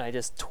second. And I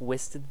just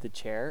twisted the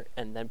chair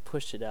and then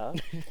pushed it up.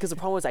 Because the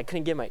problem was I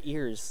couldn't get my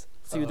ears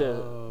through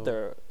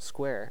the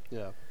square.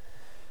 Yeah.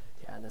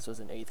 Yeah, and this was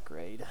in 8th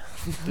grade.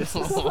 This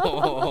is a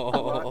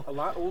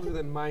lot older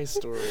than my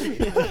story.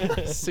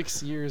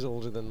 6 years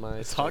older than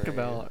my story.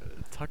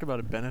 talk about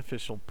a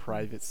beneficial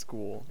private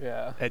school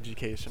Yeah.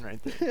 education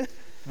right there.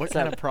 What That's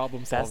kind that- of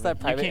problem solving? That's that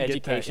You private can't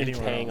get that education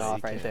anywhere paying else.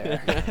 off right Yeah,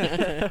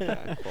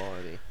 there.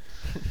 quality.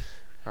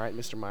 All right,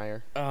 Mr.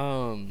 Meyer.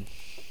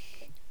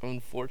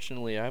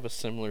 Unfortunately, I have a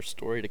similar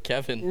story to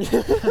Kevin,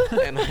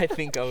 and I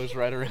think I was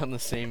right around the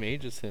same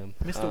age as him.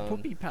 Mr.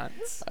 Poopy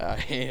Pants.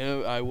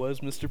 I was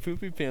Mr.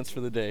 Poopy Pants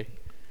for the day.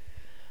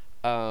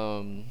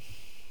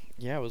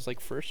 Yeah, it was like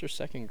 1st or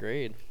 2nd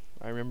grade.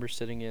 I remember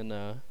sitting in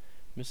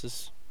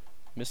Mrs.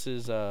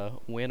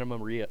 Wanna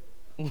Maria.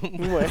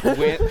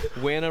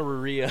 Wanna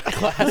Maria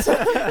class.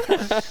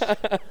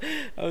 I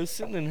was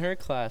sitting in her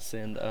class,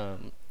 and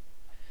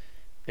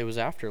it was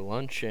after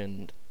lunch,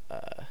 and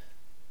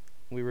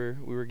we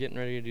were getting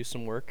ready to do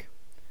some work,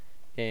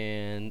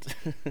 and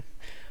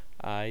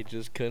I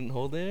just couldn't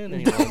hold it in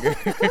any longer.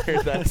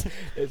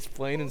 It's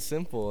plain and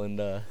simple, and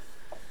there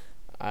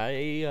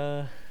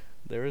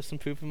was some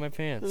poop in my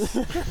pants,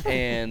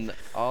 and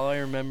all I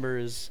remember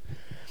is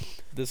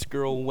this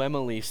girl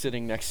Wemily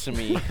sitting next to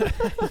me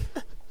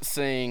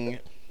saying,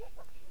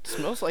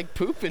 "Smells like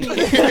poop in here."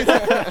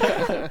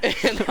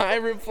 And I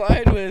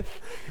replied with,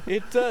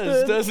 "It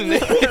does, doesn't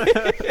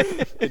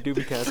it?" The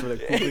doobie cats were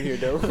like pooping here,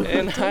 though.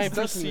 And I doesn't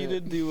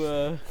proceeded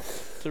to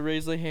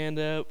raise my hand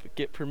up,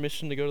 get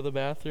permission to go to the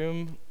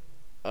bathroom.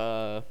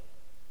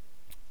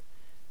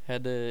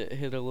 Had to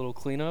hit a little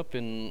cleanup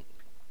and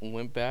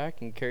went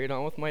back and carried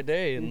on with my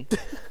day, and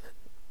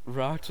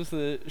rocked with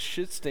a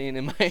shit stain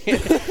in my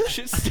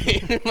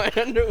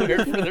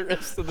underwear for the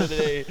rest of the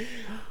day.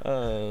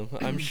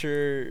 I'm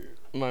sure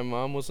my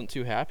mom wasn't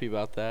too happy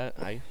about that.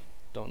 I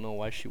don't know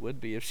why she would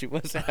be if she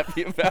was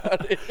happy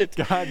about it.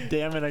 God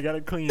damn it! I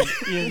gotta clean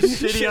Ian's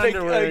shitty Shit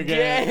underwear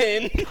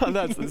again. again. God,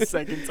 that's the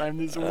second time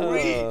this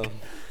week,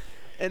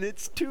 and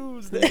it's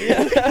Tuesday.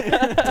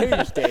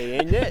 Tuesday,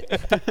 ain't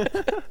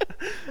it?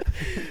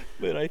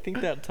 But I think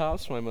that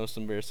tops my most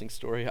embarrassing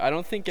story. I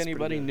don't think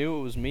anybody good. knew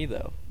it was me,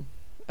 though.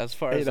 As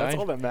far Hey, as that's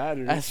all that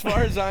matters. as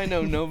far as I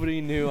know,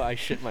 nobody knew I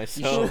shit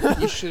myself.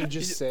 You should have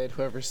just said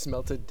whoever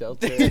smelt a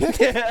Delta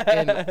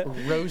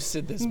and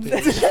roasted this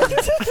bitch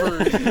for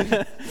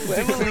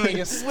declaring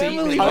a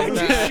statement Wemily, like why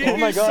that. did you Oh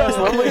my gosh,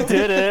 Wemily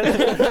did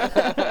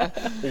it.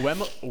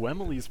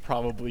 Wemily's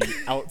probably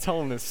out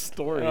telling this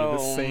story at the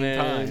Oh, same man.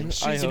 time. I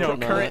She's, hope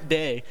not. current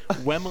day.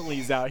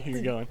 Wemily's out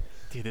here going,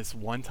 dude, this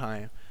one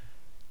time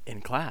in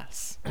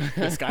class,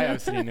 this guy I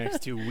was sitting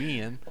next to,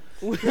 Ian,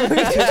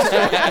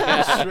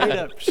 straight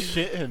up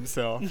shit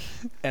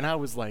himself. And I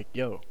was like,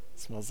 yo, it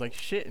smells like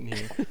shit in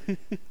here.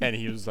 And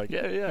he was like,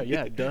 yeah,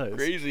 it does.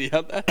 Crazy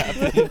how that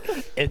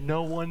happened. And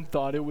no one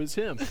thought it was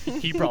him.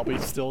 He probably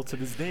still to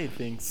this day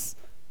thinks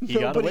he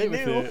got Nobody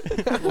away knew. with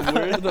it.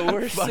 The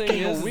worst thing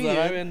Fucking is that weird.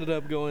 I ended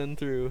up going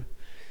through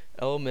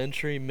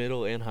elementary,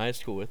 middle, and high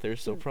school with her,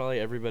 so probably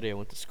everybody I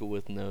went to school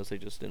with knows. They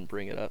just didn't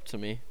bring it up to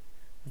me.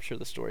 I'm sure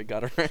the story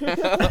got around.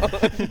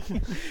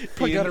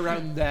 Probably got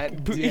around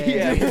that day.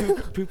 Yeah,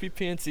 Poopy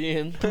Pants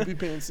Ian. Poopy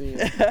pants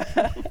Ian.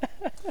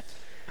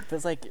 But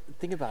it's like,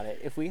 think about it.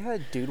 If we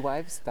had dude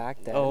wipes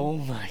back then, Oh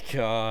my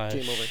gosh.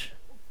 Game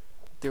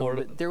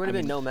over. there would have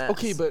been no mess.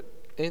 Okay, but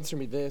answer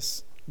me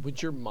this.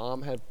 Would your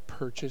mom have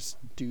purchased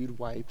dude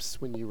wipes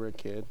when you were a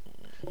kid?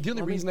 The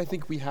only reason I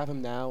think we have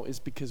them now is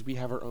because we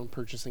have our own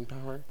purchasing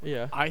power.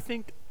 Yeah. I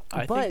think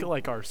But-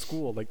 like our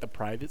school, like the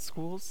private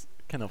schools,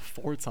 can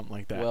afford something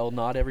like that. Well,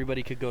 not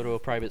everybody could go to a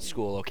private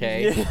school,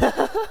 okay?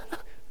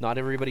 Not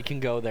everybody can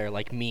go there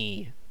like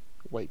me.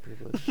 White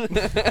privilege.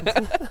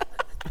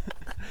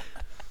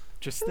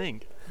 just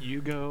think,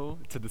 you go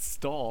to the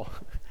stall.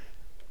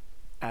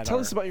 Tell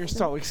us about your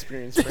stall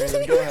experience,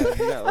 Brandon. Go ahead.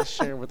 Yeah, let's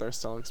share with our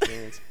stall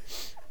experience.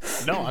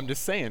 No, I'm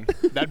just saying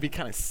that'd be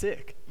kind of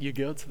sick. You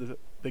go to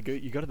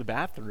you go to the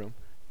bathroom,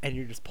 and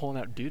you're just pulling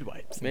out dude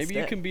wipes. Maybe you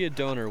instead. can be a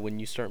donor when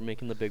you start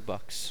making the big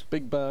bucks.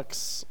 Big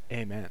bucks.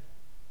 Amen.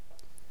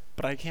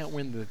 But I can't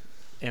win the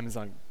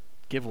Amazon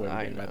giveaway.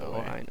 I ring, by the know, way.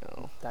 I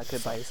know. that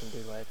could buy you some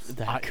dude wipes.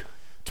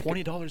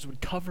 $20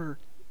 would cover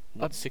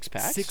What, 6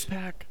 packs?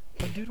 6-pack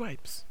of dude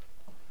wipes.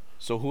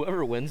 So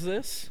whoever wins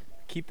this,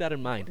 keep that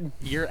in mind.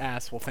 Your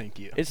ass will thank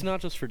you. It's not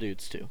just for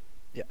dudes, too.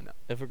 Yeah, no.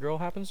 If a girl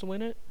happens to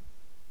win it,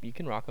 you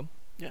can rock them.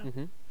 Yeah.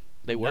 Mm-hmm.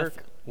 They work.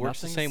 Noth-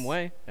 Works the same nothing's-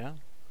 way. Yeah.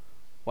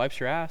 Wipes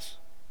your ass.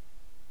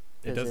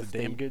 It As does a if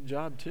damn they- good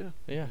job, too.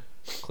 Yeah.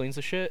 Cleans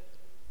the shit.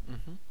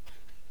 Mm-hmm.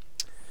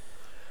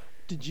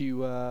 Did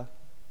you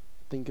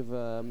think of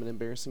an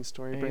embarrassing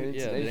story, Brandon?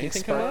 Yeah, Did did anything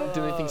anything come spark? up?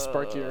 Did anything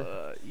spark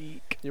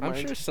your I'm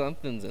mind? sure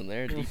something's in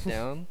there deep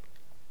down.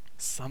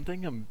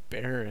 Something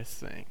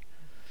embarrassing.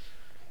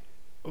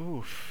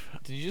 Oof.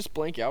 Did you just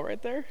blank out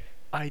right there?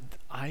 I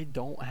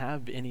don't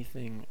have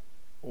anything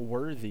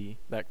worthy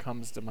that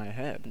comes to my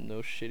head. No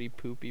shitty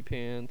poopy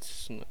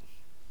pants.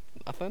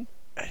 Nothing?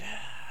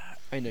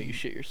 I know you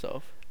shit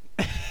yourself.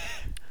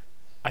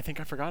 I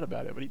think I forgot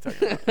about it. What are you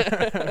talking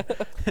about?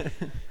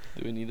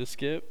 Do we need to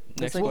skip?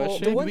 It's Next like, Well,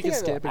 question. maybe the one we thing can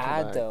I skip will and come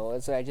add back. though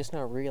is what I just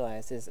now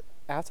realized is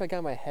after I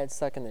got my head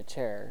stuck in the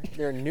chair,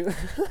 there are new.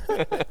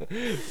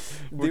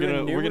 We're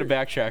gonna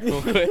backtrack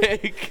real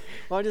quick.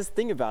 Well, I just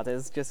think about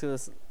this. Just it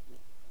was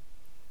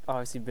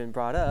obviously been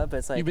brought up. But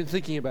it's like You've been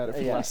thinking about it for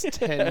the Yeah. last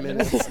 10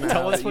 minutes now.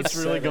 Tell us that what's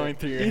you really said going it.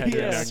 through your head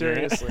Yeah, right now,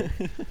 Garrett.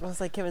 seriously. well, it's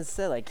like Kevin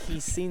said. Like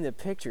he's seen the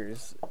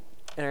pictures,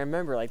 and I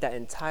remember like that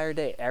entire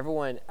day,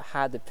 everyone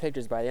had the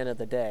pictures by the end of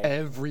the day.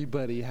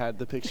 Everybody had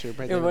the picture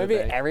by the And end of maybe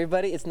the day.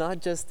 everybody. It's not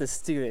just the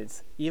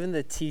students. Even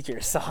the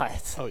teachers saw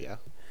it. Oh, yeah.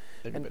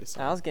 And Everybody I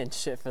saw it. was getting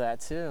shit for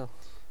that too.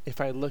 If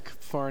I look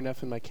far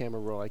enough in my camera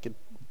roll, I could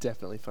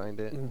definitely find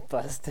it.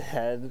 Busted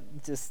head.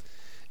 Just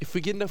If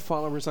we get enough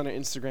followers on our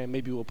Instagram,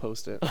 maybe we'll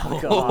post it.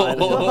 God.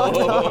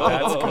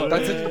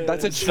 That's good.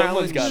 That's a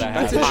Someone's challenge. gotta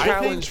That's have a it. I think-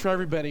 challenge for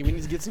everybody. We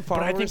need to get some But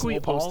followers. I think and we'll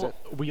post it.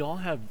 we all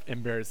have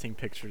embarrassing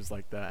pictures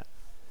like that.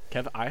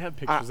 Kev, I have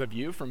pictures of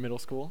you from middle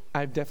school,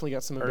 I've definitely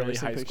got some early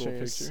embarrassing high school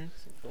pictures.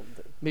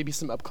 Maybe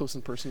some up close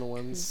and personal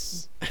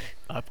ones.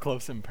 up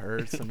close and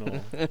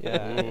personal.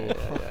 Yeah.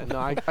 No,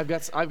 I've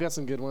got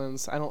some good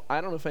ones. I don't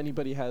know if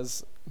anybody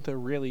has the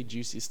really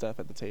juicy stuff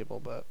at the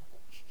table, but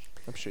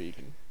I'm sure you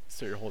can.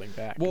 So you're holding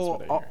back. is Well,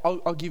 what I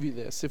hear. I'll give you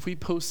this. If we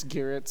post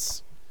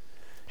Garrett's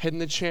head in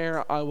the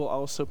chair, I will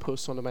also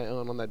post one of my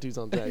own on that Dudes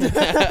on Deck.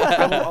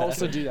 I will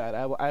also do that.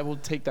 I will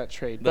take that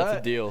trade. That's a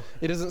But deal.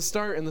 it doesn't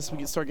start unless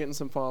we start getting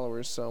some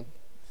followers. So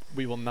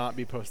We will not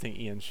be posting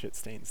Ian's shit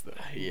stains though.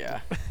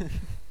 Yeah.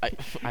 I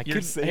You're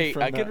could safe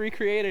from I could that.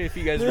 recreate it if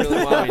you guys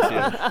really want me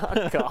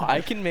to. God.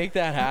 I can make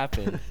that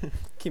happen Can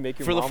you make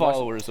your for the mom watch-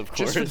 followers, of course.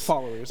 just for the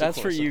followers. of That's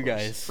for course, of you course.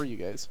 guys. For you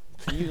guys.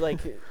 You like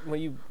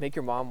when you make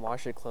your mom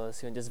wash it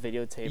close and just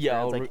videotape Yeah, her.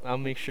 I'll, It's like, I'll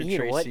make sure Ian,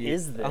 Tracy. what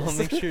is I'll this?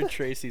 make sure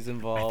Tracy's I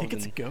involved. think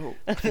it's a goat.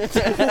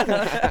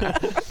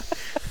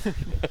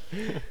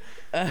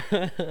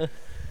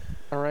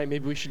 All right,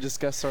 maybe we should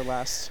discuss our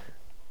last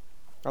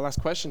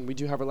question. We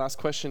do have our last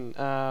question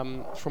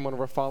from one of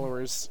our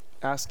followers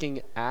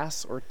asking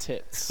ass or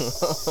tits.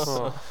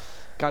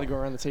 Got to go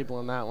around the table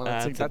on that one.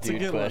 That's a dude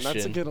good one. That's a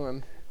question. good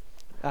one.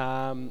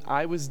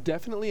 I was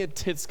definitely a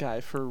tits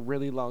guy for a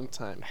really long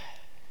time.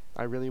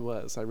 I really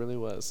was.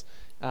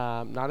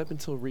 Not up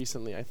until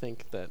recently, I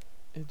think that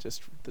it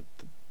just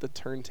the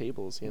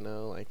turntables,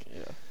 like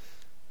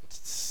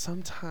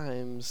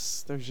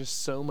sometimes there's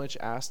just so much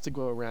ass to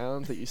go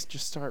around that you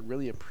just start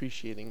really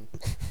appreciating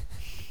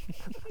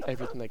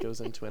everything that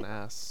goes into an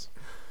ass.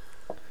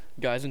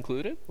 Guys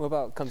included? what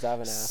about comes out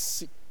of an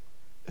ass?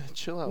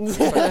 Chill out.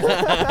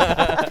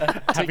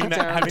 having it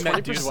down,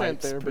 that dude 20%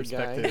 wife's there, big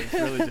guy. perspective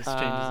really just changes it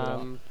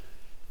all.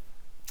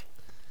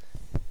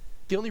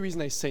 The only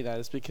reason I say that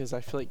is because I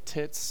feel like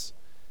tits,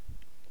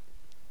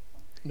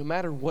 no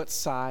matter what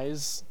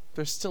size,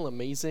 they're still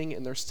amazing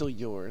and they're still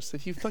yours.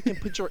 If you fucking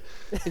put your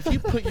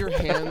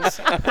hands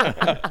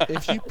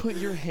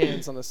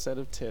on a set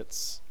of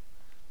tits,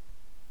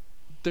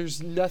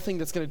 there's nothing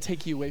that's gonna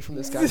take you away from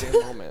this goddamn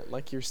moment.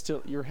 Like you're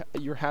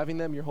having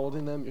them, you're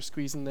holding them, you're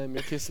squeezing them,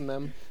 you're kissing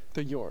them.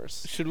 They're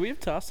yours. Should we have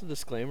tossed a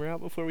disclaimer out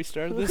before we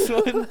started this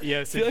one?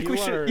 Yes, feel if like we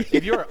you should- are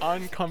if you are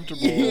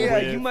uncomfortable Yeah,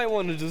 with you might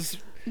want to just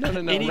No.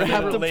 anything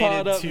wrap the related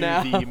pod up to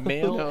now. the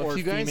male No, or if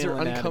you guys female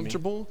are anatomy.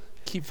 uncomfortable,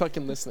 keep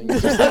fucking listening.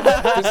 This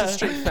is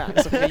straight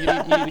facts. Okay, you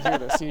need to hear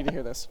this. You need to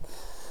hear this.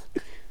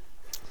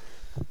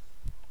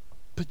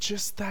 But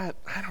just that,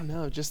 I don't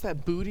know, just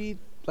that booty,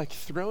 like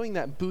throwing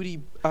that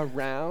booty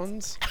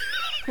around,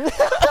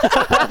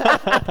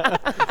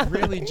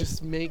 really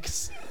just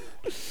makes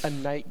a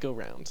night go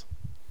round.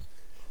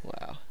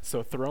 Wow.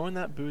 So throwing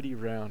that booty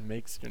round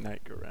makes your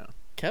night go round.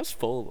 Kev's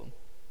full of them.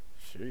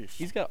 Sheesh.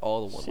 He's got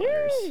all the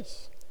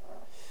one-liners.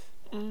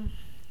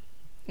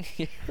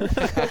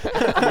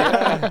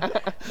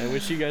 I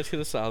wish you guys could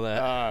have saw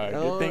that.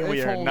 Oh, good thing we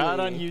if are not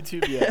on only.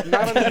 YouTube yet.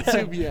 Not on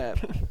YouTube yet.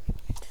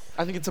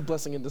 I think it's a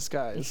blessing in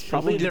disguise.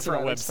 Probably a We'll get to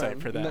different that next website time.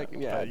 for that.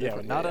 Yeah, but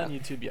different, not yeah, on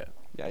YouTube yet.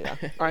 Yeah.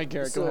 All right,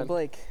 Garrett, go So ahead.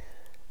 Blake,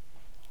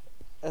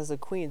 as the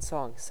Queen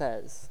song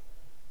says,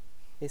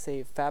 they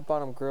say fat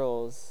bottom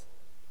girls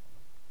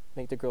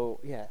make the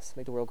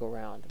world go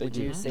round. They Would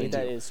do. you say They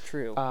that do. is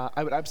true?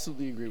 I would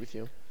absolutely agree with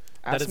you.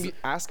 That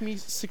Ask me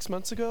 6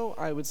 months ago,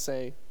 I would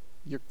say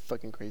you're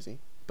fucking crazy.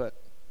 But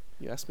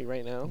you ask me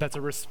right now, That's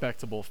a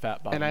respectable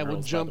fat bottom and I will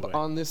girls, by jump the way.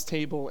 on this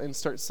table and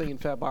start singing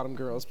 "Fat Bottom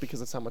Girls" because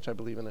that's how much I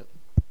believe in it.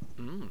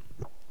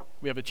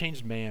 We have a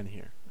changed man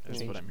here.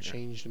 Is what I'm hearing.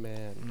 Changed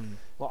man.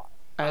 well,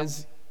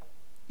 As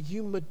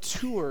you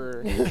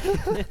mature,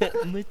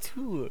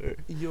 Mature.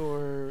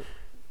 your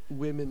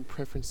women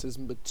preferences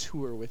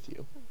mature with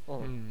you.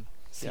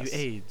 So Yes. you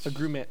age. A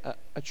true man.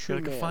 A true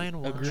You're like man. a fine A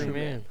wine. groom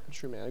man. A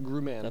true man. A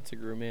groom man. That's a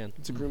groom man.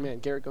 It's a groom man.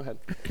 Garrett, go ahead.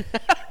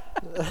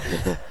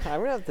 I'm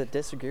gonna have to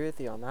disagree with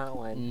you on that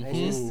one. I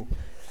just, Ooh.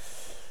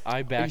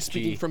 I Are back you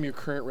speaking G. from your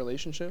current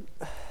relationship?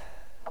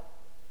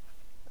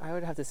 I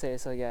would have to say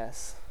so.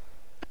 Yes.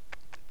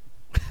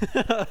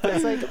 But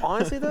it's like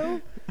honestly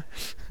though,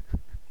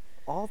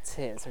 all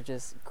tits are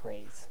just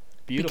great.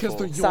 Beautiful. Because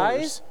they're yours.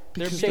 Size,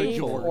 Because they're shape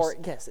yours. or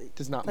yes,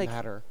 Does not like,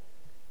 matter.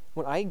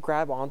 when I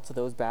grab onto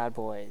those bad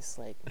boys,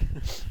 like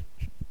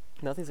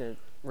nothing's gonna.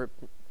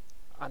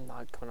 I'm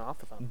not coming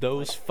off of them.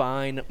 Those Like,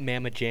 fine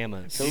mama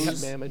jammas.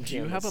 Those mamma Do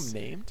you have them jammas.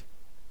 named?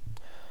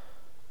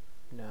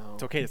 no.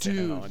 It's okay to say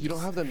no. Dude, you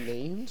don't have them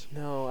named?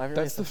 No, I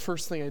That's the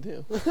first thing I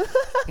do.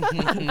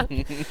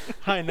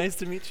 Hi, nice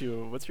to meet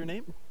you. What's your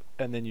name?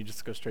 And then you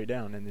just go straight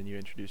down, and then you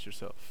introduce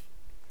yourself.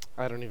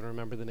 I don't even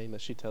remember the name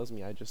that she tells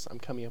me. I'm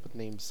coming up with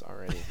names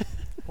already.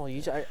 Well,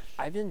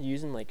 I've been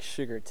using like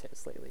sugar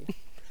tits lately.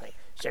 Like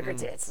sugar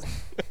tits.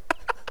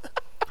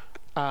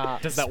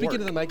 Does that Speak work?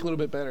 into the mic a little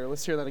bit better.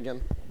 Let's hear that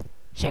again.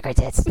 Sugar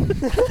tits.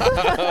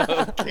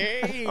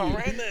 Okay. All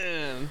right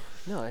then.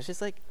 No, it's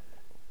just like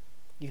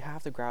you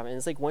have to grab it. And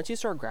it's like once you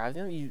start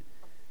grabbing them, you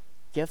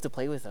have to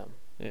play with them.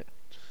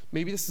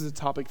 Maybe this is a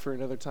topic for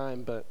another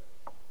time, but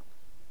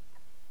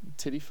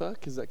titty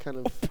fuck is that kind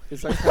of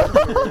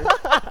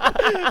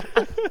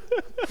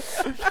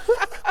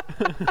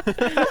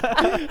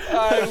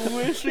I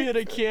wish we had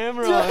a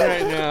camera on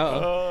right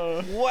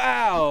now.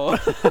 Wow.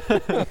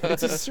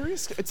 It's a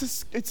serious.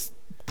 It's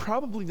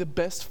probably the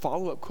best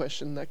follow-up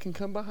question that can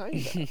come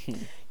behind that.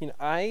 You know,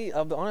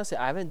 I'll be honest,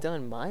 I haven't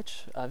done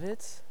much of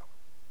it,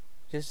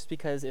 just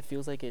because it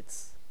feels like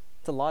it's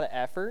a lot of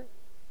effort.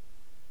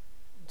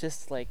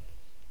 Just like,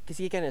 cause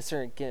you get in a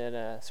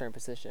certain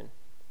position.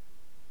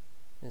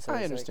 And so I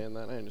it's like- understand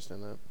that. I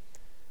understand that.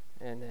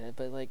 and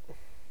but like,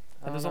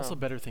 I And there's don't also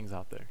know. better things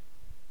out there.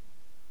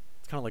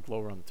 It's kind of like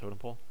lower on the totem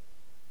pole.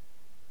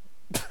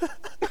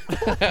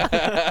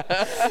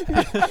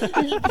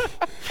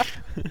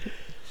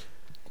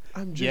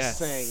 I'm just Yes.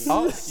 saying.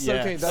 Oh,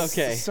 Okay, yes. that's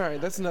Okay. Sorry,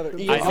 that's another. I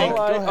think- go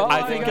ahead. all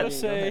I I think- gotta Go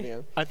say ahead,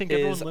 Ian. I think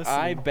everyone is listening.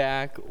 I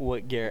back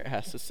what Garrett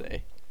has to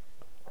say.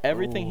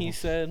 Everything he Oh.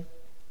 said,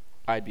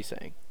 I'd be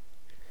saying.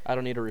 I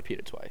don't need to repeat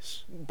it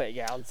twice. But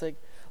yeah, it's like,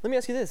 let me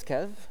ask you this,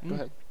 Kev. Go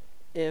ahead.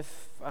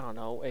 If I don't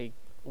know, a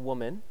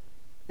woman,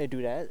 a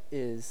dudette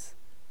is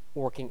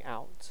working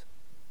out,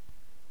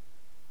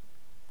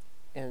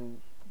 and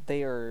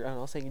they are, I don't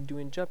know, say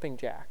doing jumping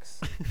jacks.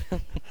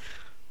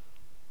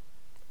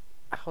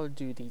 How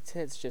do the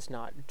tits just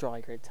not draw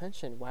your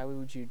attention? Why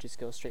would you just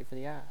go straight for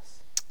the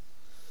ass?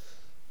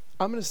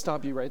 I'm gonna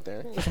stop you right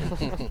there.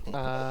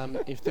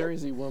 If there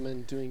is a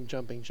woman doing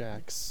jumping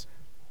jacks,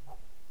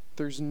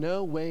 there's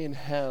no way in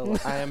hell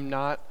I am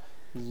not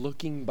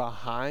looking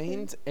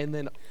behind and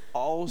then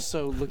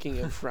also looking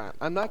in front.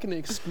 I'm not gonna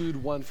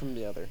exclude one from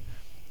the other.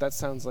 That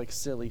sounds like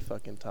silly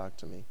fucking talk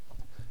to me.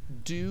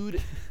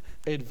 Dude,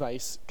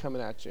 advice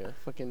coming at you.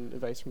 Fucking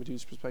advice from a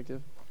dude's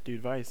perspective.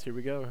 Dude, Vice, here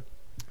we go.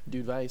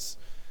 Dude, advice.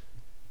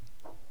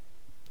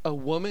 A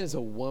woman is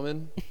a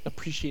woman.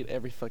 Appreciate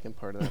every fucking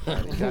part of that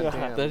body.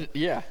 Goddamn.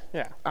 Yeah.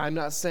 Yeah. I'm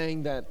not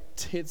saying that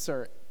tits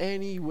are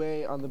any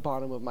way on the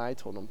bottom of my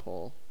totem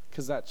pole,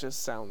 because that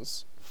just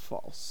sounds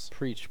false.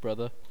 Preach,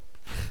 brother.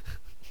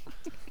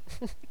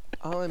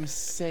 All I'm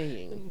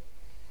saying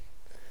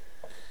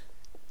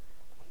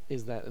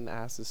is that an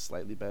ass is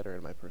slightly better,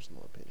 in my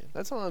personal opinion.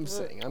 That's all I'm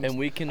saying. And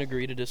we can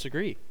agree to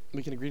disagree.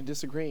 we can agree to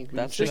disagree.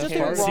 That's we just can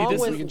part of- cheers- See,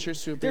 this we is- can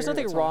cheers to a There's beer,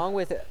 nothing that's all. wrong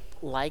with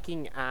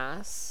liking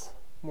ass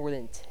more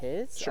than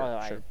tits. Sure,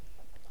 Although sure.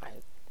 I,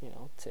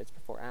 tits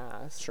before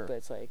ass. Sure. But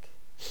it's like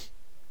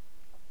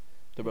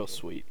They're both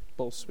sweet.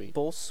 Both sweet.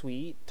 both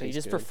sweet. But you Tastes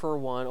just good. prefer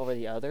one over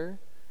the other.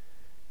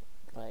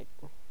 Like,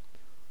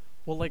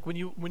 Well, like when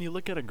you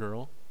look at a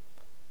girl,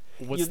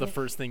 what's You the look-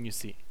 first thing you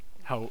see?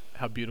 How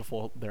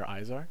beautiful their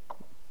eyes are,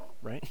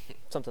 right?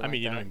 something I like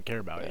mean, you that. don't even care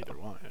about Yeah. either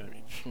one. I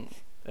mean,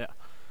 yeah,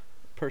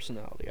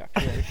 Personality,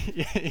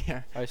 actually.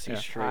 yeah. I see Yeah.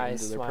 straight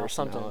Eyes, into their smile,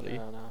 something. I personality.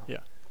 don't know.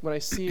 When I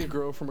see a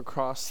girl from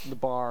across the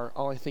bar,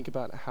 all I think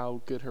about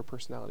how good her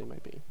personality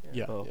might be.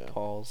 Yeah. Oh, Yeah.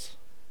 Paul's.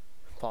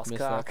 False Miss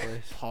cock. that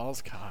place.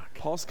 Paul's cock.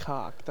 Paul's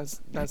cock. That's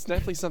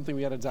definitely something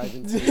we got to dive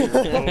into.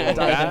 that-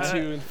 dive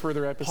into in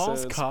further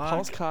episodes.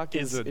 Paul's cock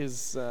is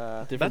is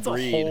Different That's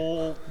breed. a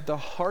whole. the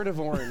heart of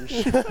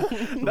orange. That's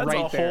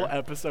right a there. whole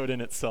episode in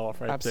itself,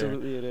 right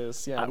Absolutely, it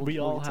is. Yeah, there. We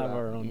we'll all get to have that.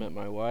 our own. Met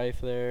my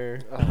wife there.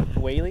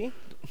 Whaley?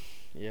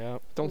 Yeah.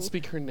 Don't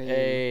speak her name.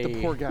 Hey.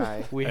 The poor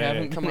guy. We Hey.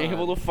 haven't Come been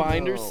able on. to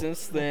find her No.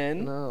 since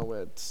then. No,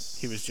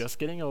 it's. He was just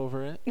getting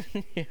over it.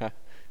 Yeah.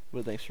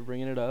 But thanks for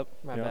bringing it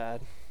up. My Yep.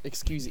 bad.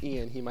 Excuse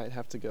Ian. He might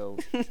have to go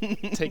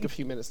take a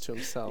few minutes to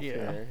himself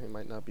Yeah. here. He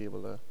might not be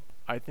able to.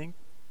 I think.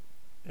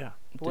 Yeah.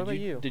 What about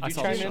you? Did I you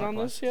saw chime the in shot on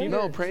glass. this yet?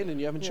 No, Brandon,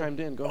 you haven't Yeah. chimed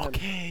in. Go ahead.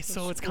 Okay,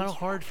 so it's kind of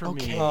hard for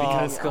me Okay.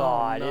 because Oh,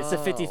 God. It's a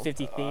no.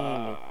 50-50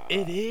 thing.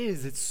 it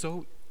is. It's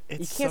so.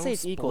 It's You can't so say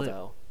it's equal, split.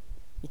 though.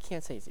 You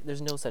can't say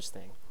there's no such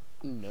thing.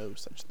 No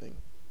such thing.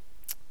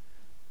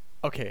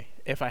 Okay,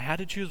 if I had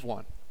to choose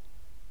one,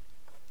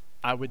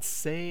 I would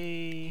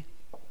say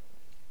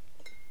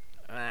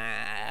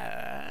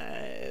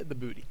the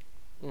booty.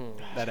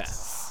 That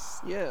ass.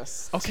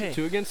 Yes. Okay,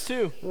 2 against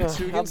 2.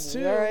 Two against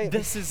two. All right.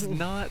 this is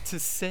not to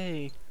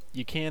say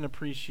you can't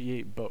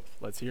appreciate both.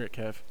 Let's hear it,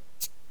 Kev.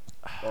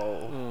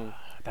 Oh.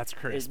 That's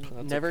crisp. It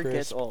That's a never gets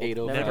crisp old.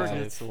 805. Never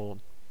Five. gets old.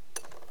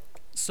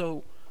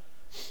 So,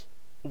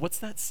 what's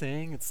that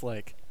saying? It's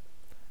like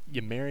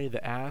you marry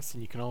the ass,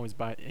 and you can always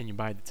buy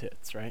the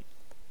tits, right?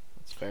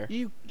 That's fair.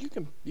 You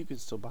can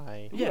still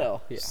buy Yeah.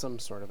 Well, yeah. some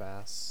sort of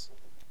ass.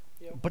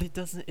 But it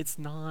doesn't. It's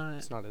not.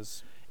 It's not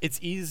as It's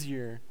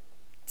easier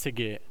to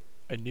get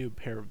a new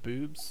pair of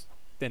boobs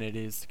than it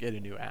is to get a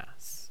new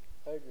ass.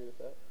 I agree with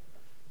that.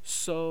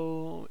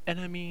 So, and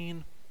I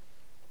mean,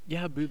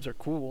 yeah, boobs are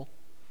cool,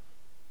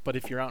 but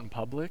if you're out in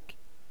public,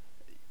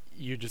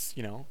 you just,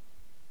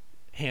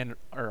 hand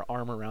or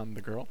arm around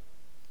the girl,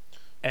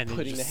 and it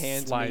Putting the just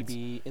hands slides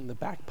maybe in the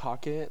back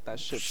pocket. That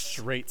shit's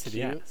straight to the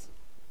cute. ass.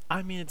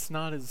 I mean, it's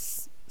not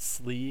as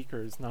sleek,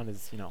 or it's not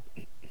as,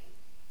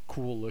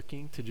 cool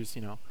looking to just,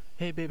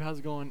 hey babe, how's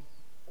it going?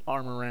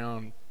 Arm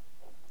around.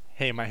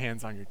 Hey, my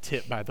hand's on your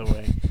tit, by the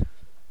way.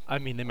 I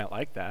mean, they might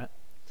like that.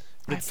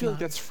 I It's feel like not-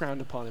 that's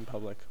frowned upon in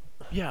public.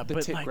 yeah, The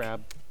but tit like,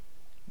 grab.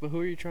 But who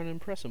are you trying to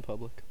impress in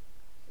public?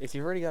 If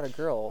you've already got a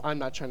girl, I'm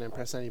not trying to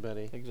impress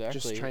anybody. Exactly,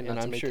 Just trying not and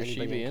to I'm make sure she'd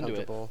anybody be into it.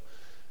 uncomfortable.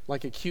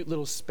 Like a cute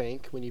little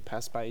spank when you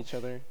pass by each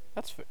other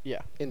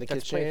Yeah. in the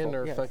That's kitchen, playful,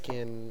 or yeah.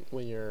 fucking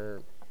when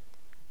you're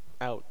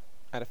out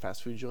at a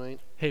fast food joint.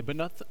 hey, but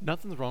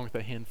nothing's wrong with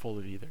a handful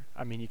of either.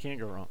 I mean, you can't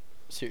go wrong.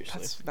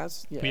 Seriously.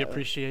 That's yeah. We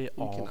appreciate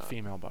you all cannot.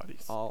 female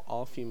bodies.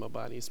 all female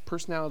bodies.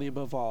 Personality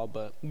above all,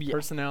 but Yeah.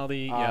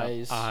 Personality,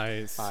 Eyes.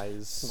 eyes.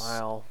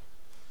 smile.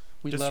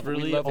 we Just love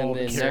really we love all all And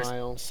the then care- next,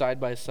 smile. side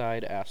by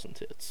side, ass and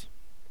tits.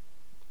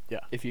 Yeah,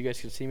 If you guys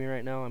can see me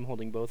right now, I'm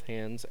holding both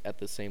hands at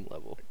the same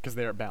level. because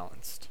they are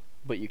balanced.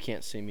 But you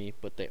can't see me,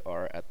 but they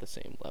are at the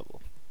same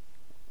level.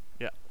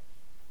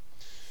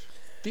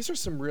 These are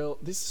some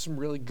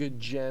really good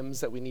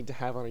gems that we need to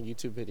have on a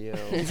YouTube video.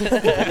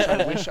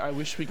 I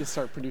wish we could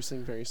start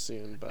producing very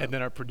soon, but And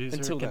then our producer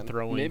until can then.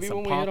 throw in Maybe some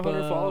when we hit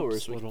 100 followers,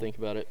 pop-ups, we can little- think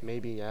about it.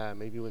 maybe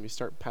when we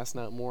start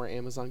passing out more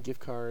Amazon gift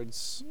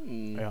cards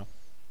Yeah,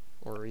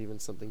 or even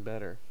something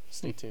better.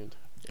 Stay tuned.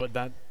 but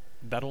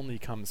that only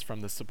comes from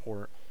the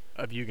support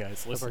of you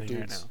guys Of our listening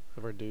right dudes. now.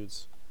 Of our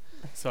dudes.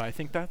 So I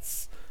think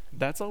that's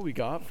all we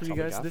got for That's you all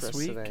we guys got for this us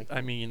week. today.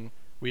 I mean,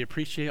 we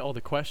appreciate all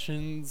the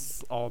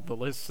questions, all the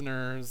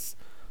listeners,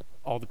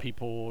 all the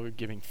people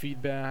giving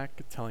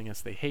feedback, telling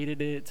us they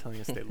hated it, telling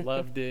us they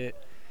loved it.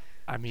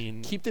 I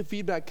mean, Keep the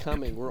feedback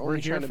coming. We're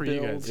only here trying to for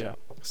build. you guys. Yeah,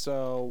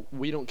 So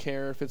we don't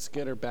care if it's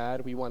good or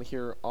bad. We want to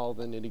hear all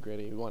the nitty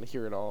gritty. We want to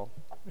hear it all.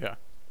 yeah.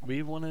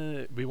 We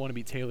wanna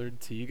be tailored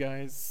to you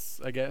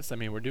guys, I guess. I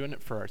mean, we're doing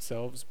it for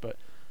ourselves, but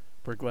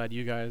we're glad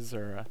you guys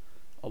are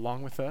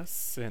along with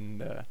us,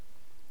 and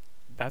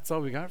that's all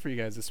we got for you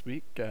guys this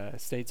week.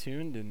 Stay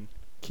tuned, and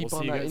Keep We'll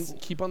on see you that. guys-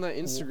 Keep on that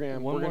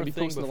Instagram. One We're more gonna be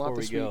thing posting a lot before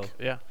we this go. week.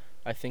 yeah.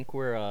 I think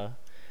we're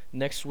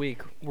next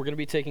week we're gonna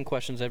be taking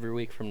questions every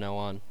week from now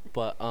on.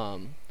 But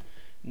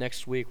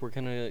next week we're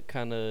gonna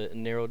kind of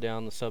narrow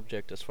down the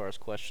subject as far as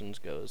questions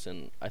goes,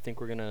 and I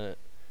think we're gonna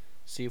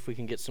see if we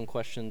can get some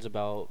questions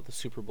about the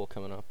Super Bowl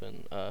coming up.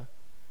 And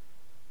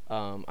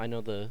I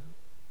know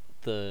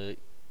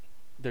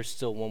there's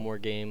still one more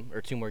game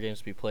or two more games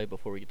to be played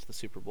before we get to the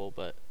Super Bowl,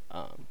 but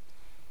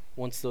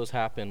once those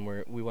happen,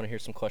 we want to hear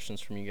some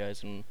questions from you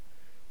guys, and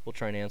we'll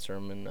try and answer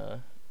them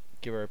and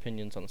give our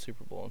opinions on the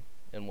Super Bowl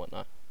and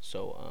whatnot.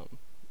 So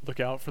Look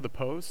out for the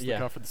posts. Yeah.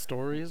 Look out for the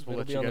stories. We'll it'll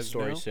let be you on the guys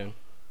story know. soon.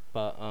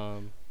 But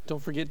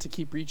Don't forget to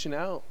keep reaching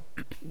out.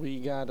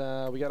 We got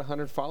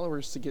 100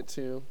 followers to get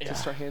to Yeah.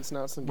 start handing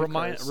out some gift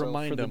cards. So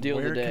Remind for the them deal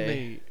of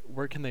the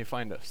where can day. they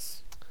find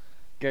us?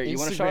 Garrett, you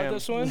want to shout out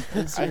this one?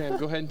 Instagram.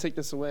 Go ahead and take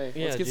this away.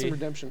 Yeah, Let's get some dude.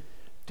 redemption.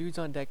 Dudes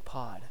on Deck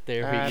Pod.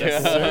 There we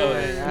Yes, go.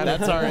 sir.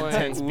 That's our Attaboy.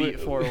 intense beat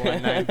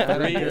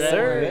 419. Yes,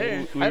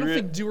 sir. I don't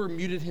think Dewar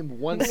muted him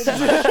once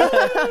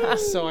tonight.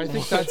 So I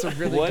think that's a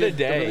really What a good,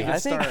 day. really good I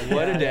think- start.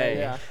 What a yeah, day.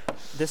 Yeah.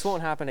 This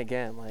won't happen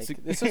again. Like It's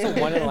a- this is a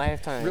one in a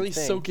lifetime. Really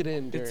thing. soak it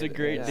in. It's a Garrett.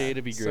 great Yeah. day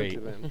to be Soak great.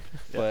 it in.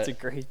 But It's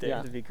a great day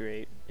Yeah. to be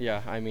great.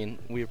 yeah, I mean,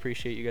 we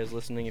appreciate you guys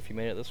listening if you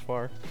made it this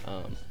far.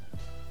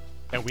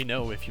 And we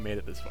know if you made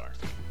it this far.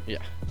 Yeah.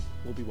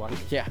 We'll be watching.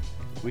 Yeah,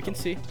 we can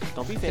see.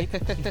 Don't be fake. No,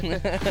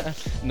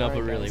 All right,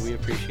 but really, guys. we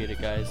appreciate it,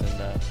 guys,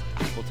 and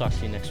we'll talk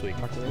to you next week.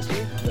 Talk to you next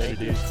week. Later,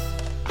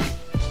 dudes.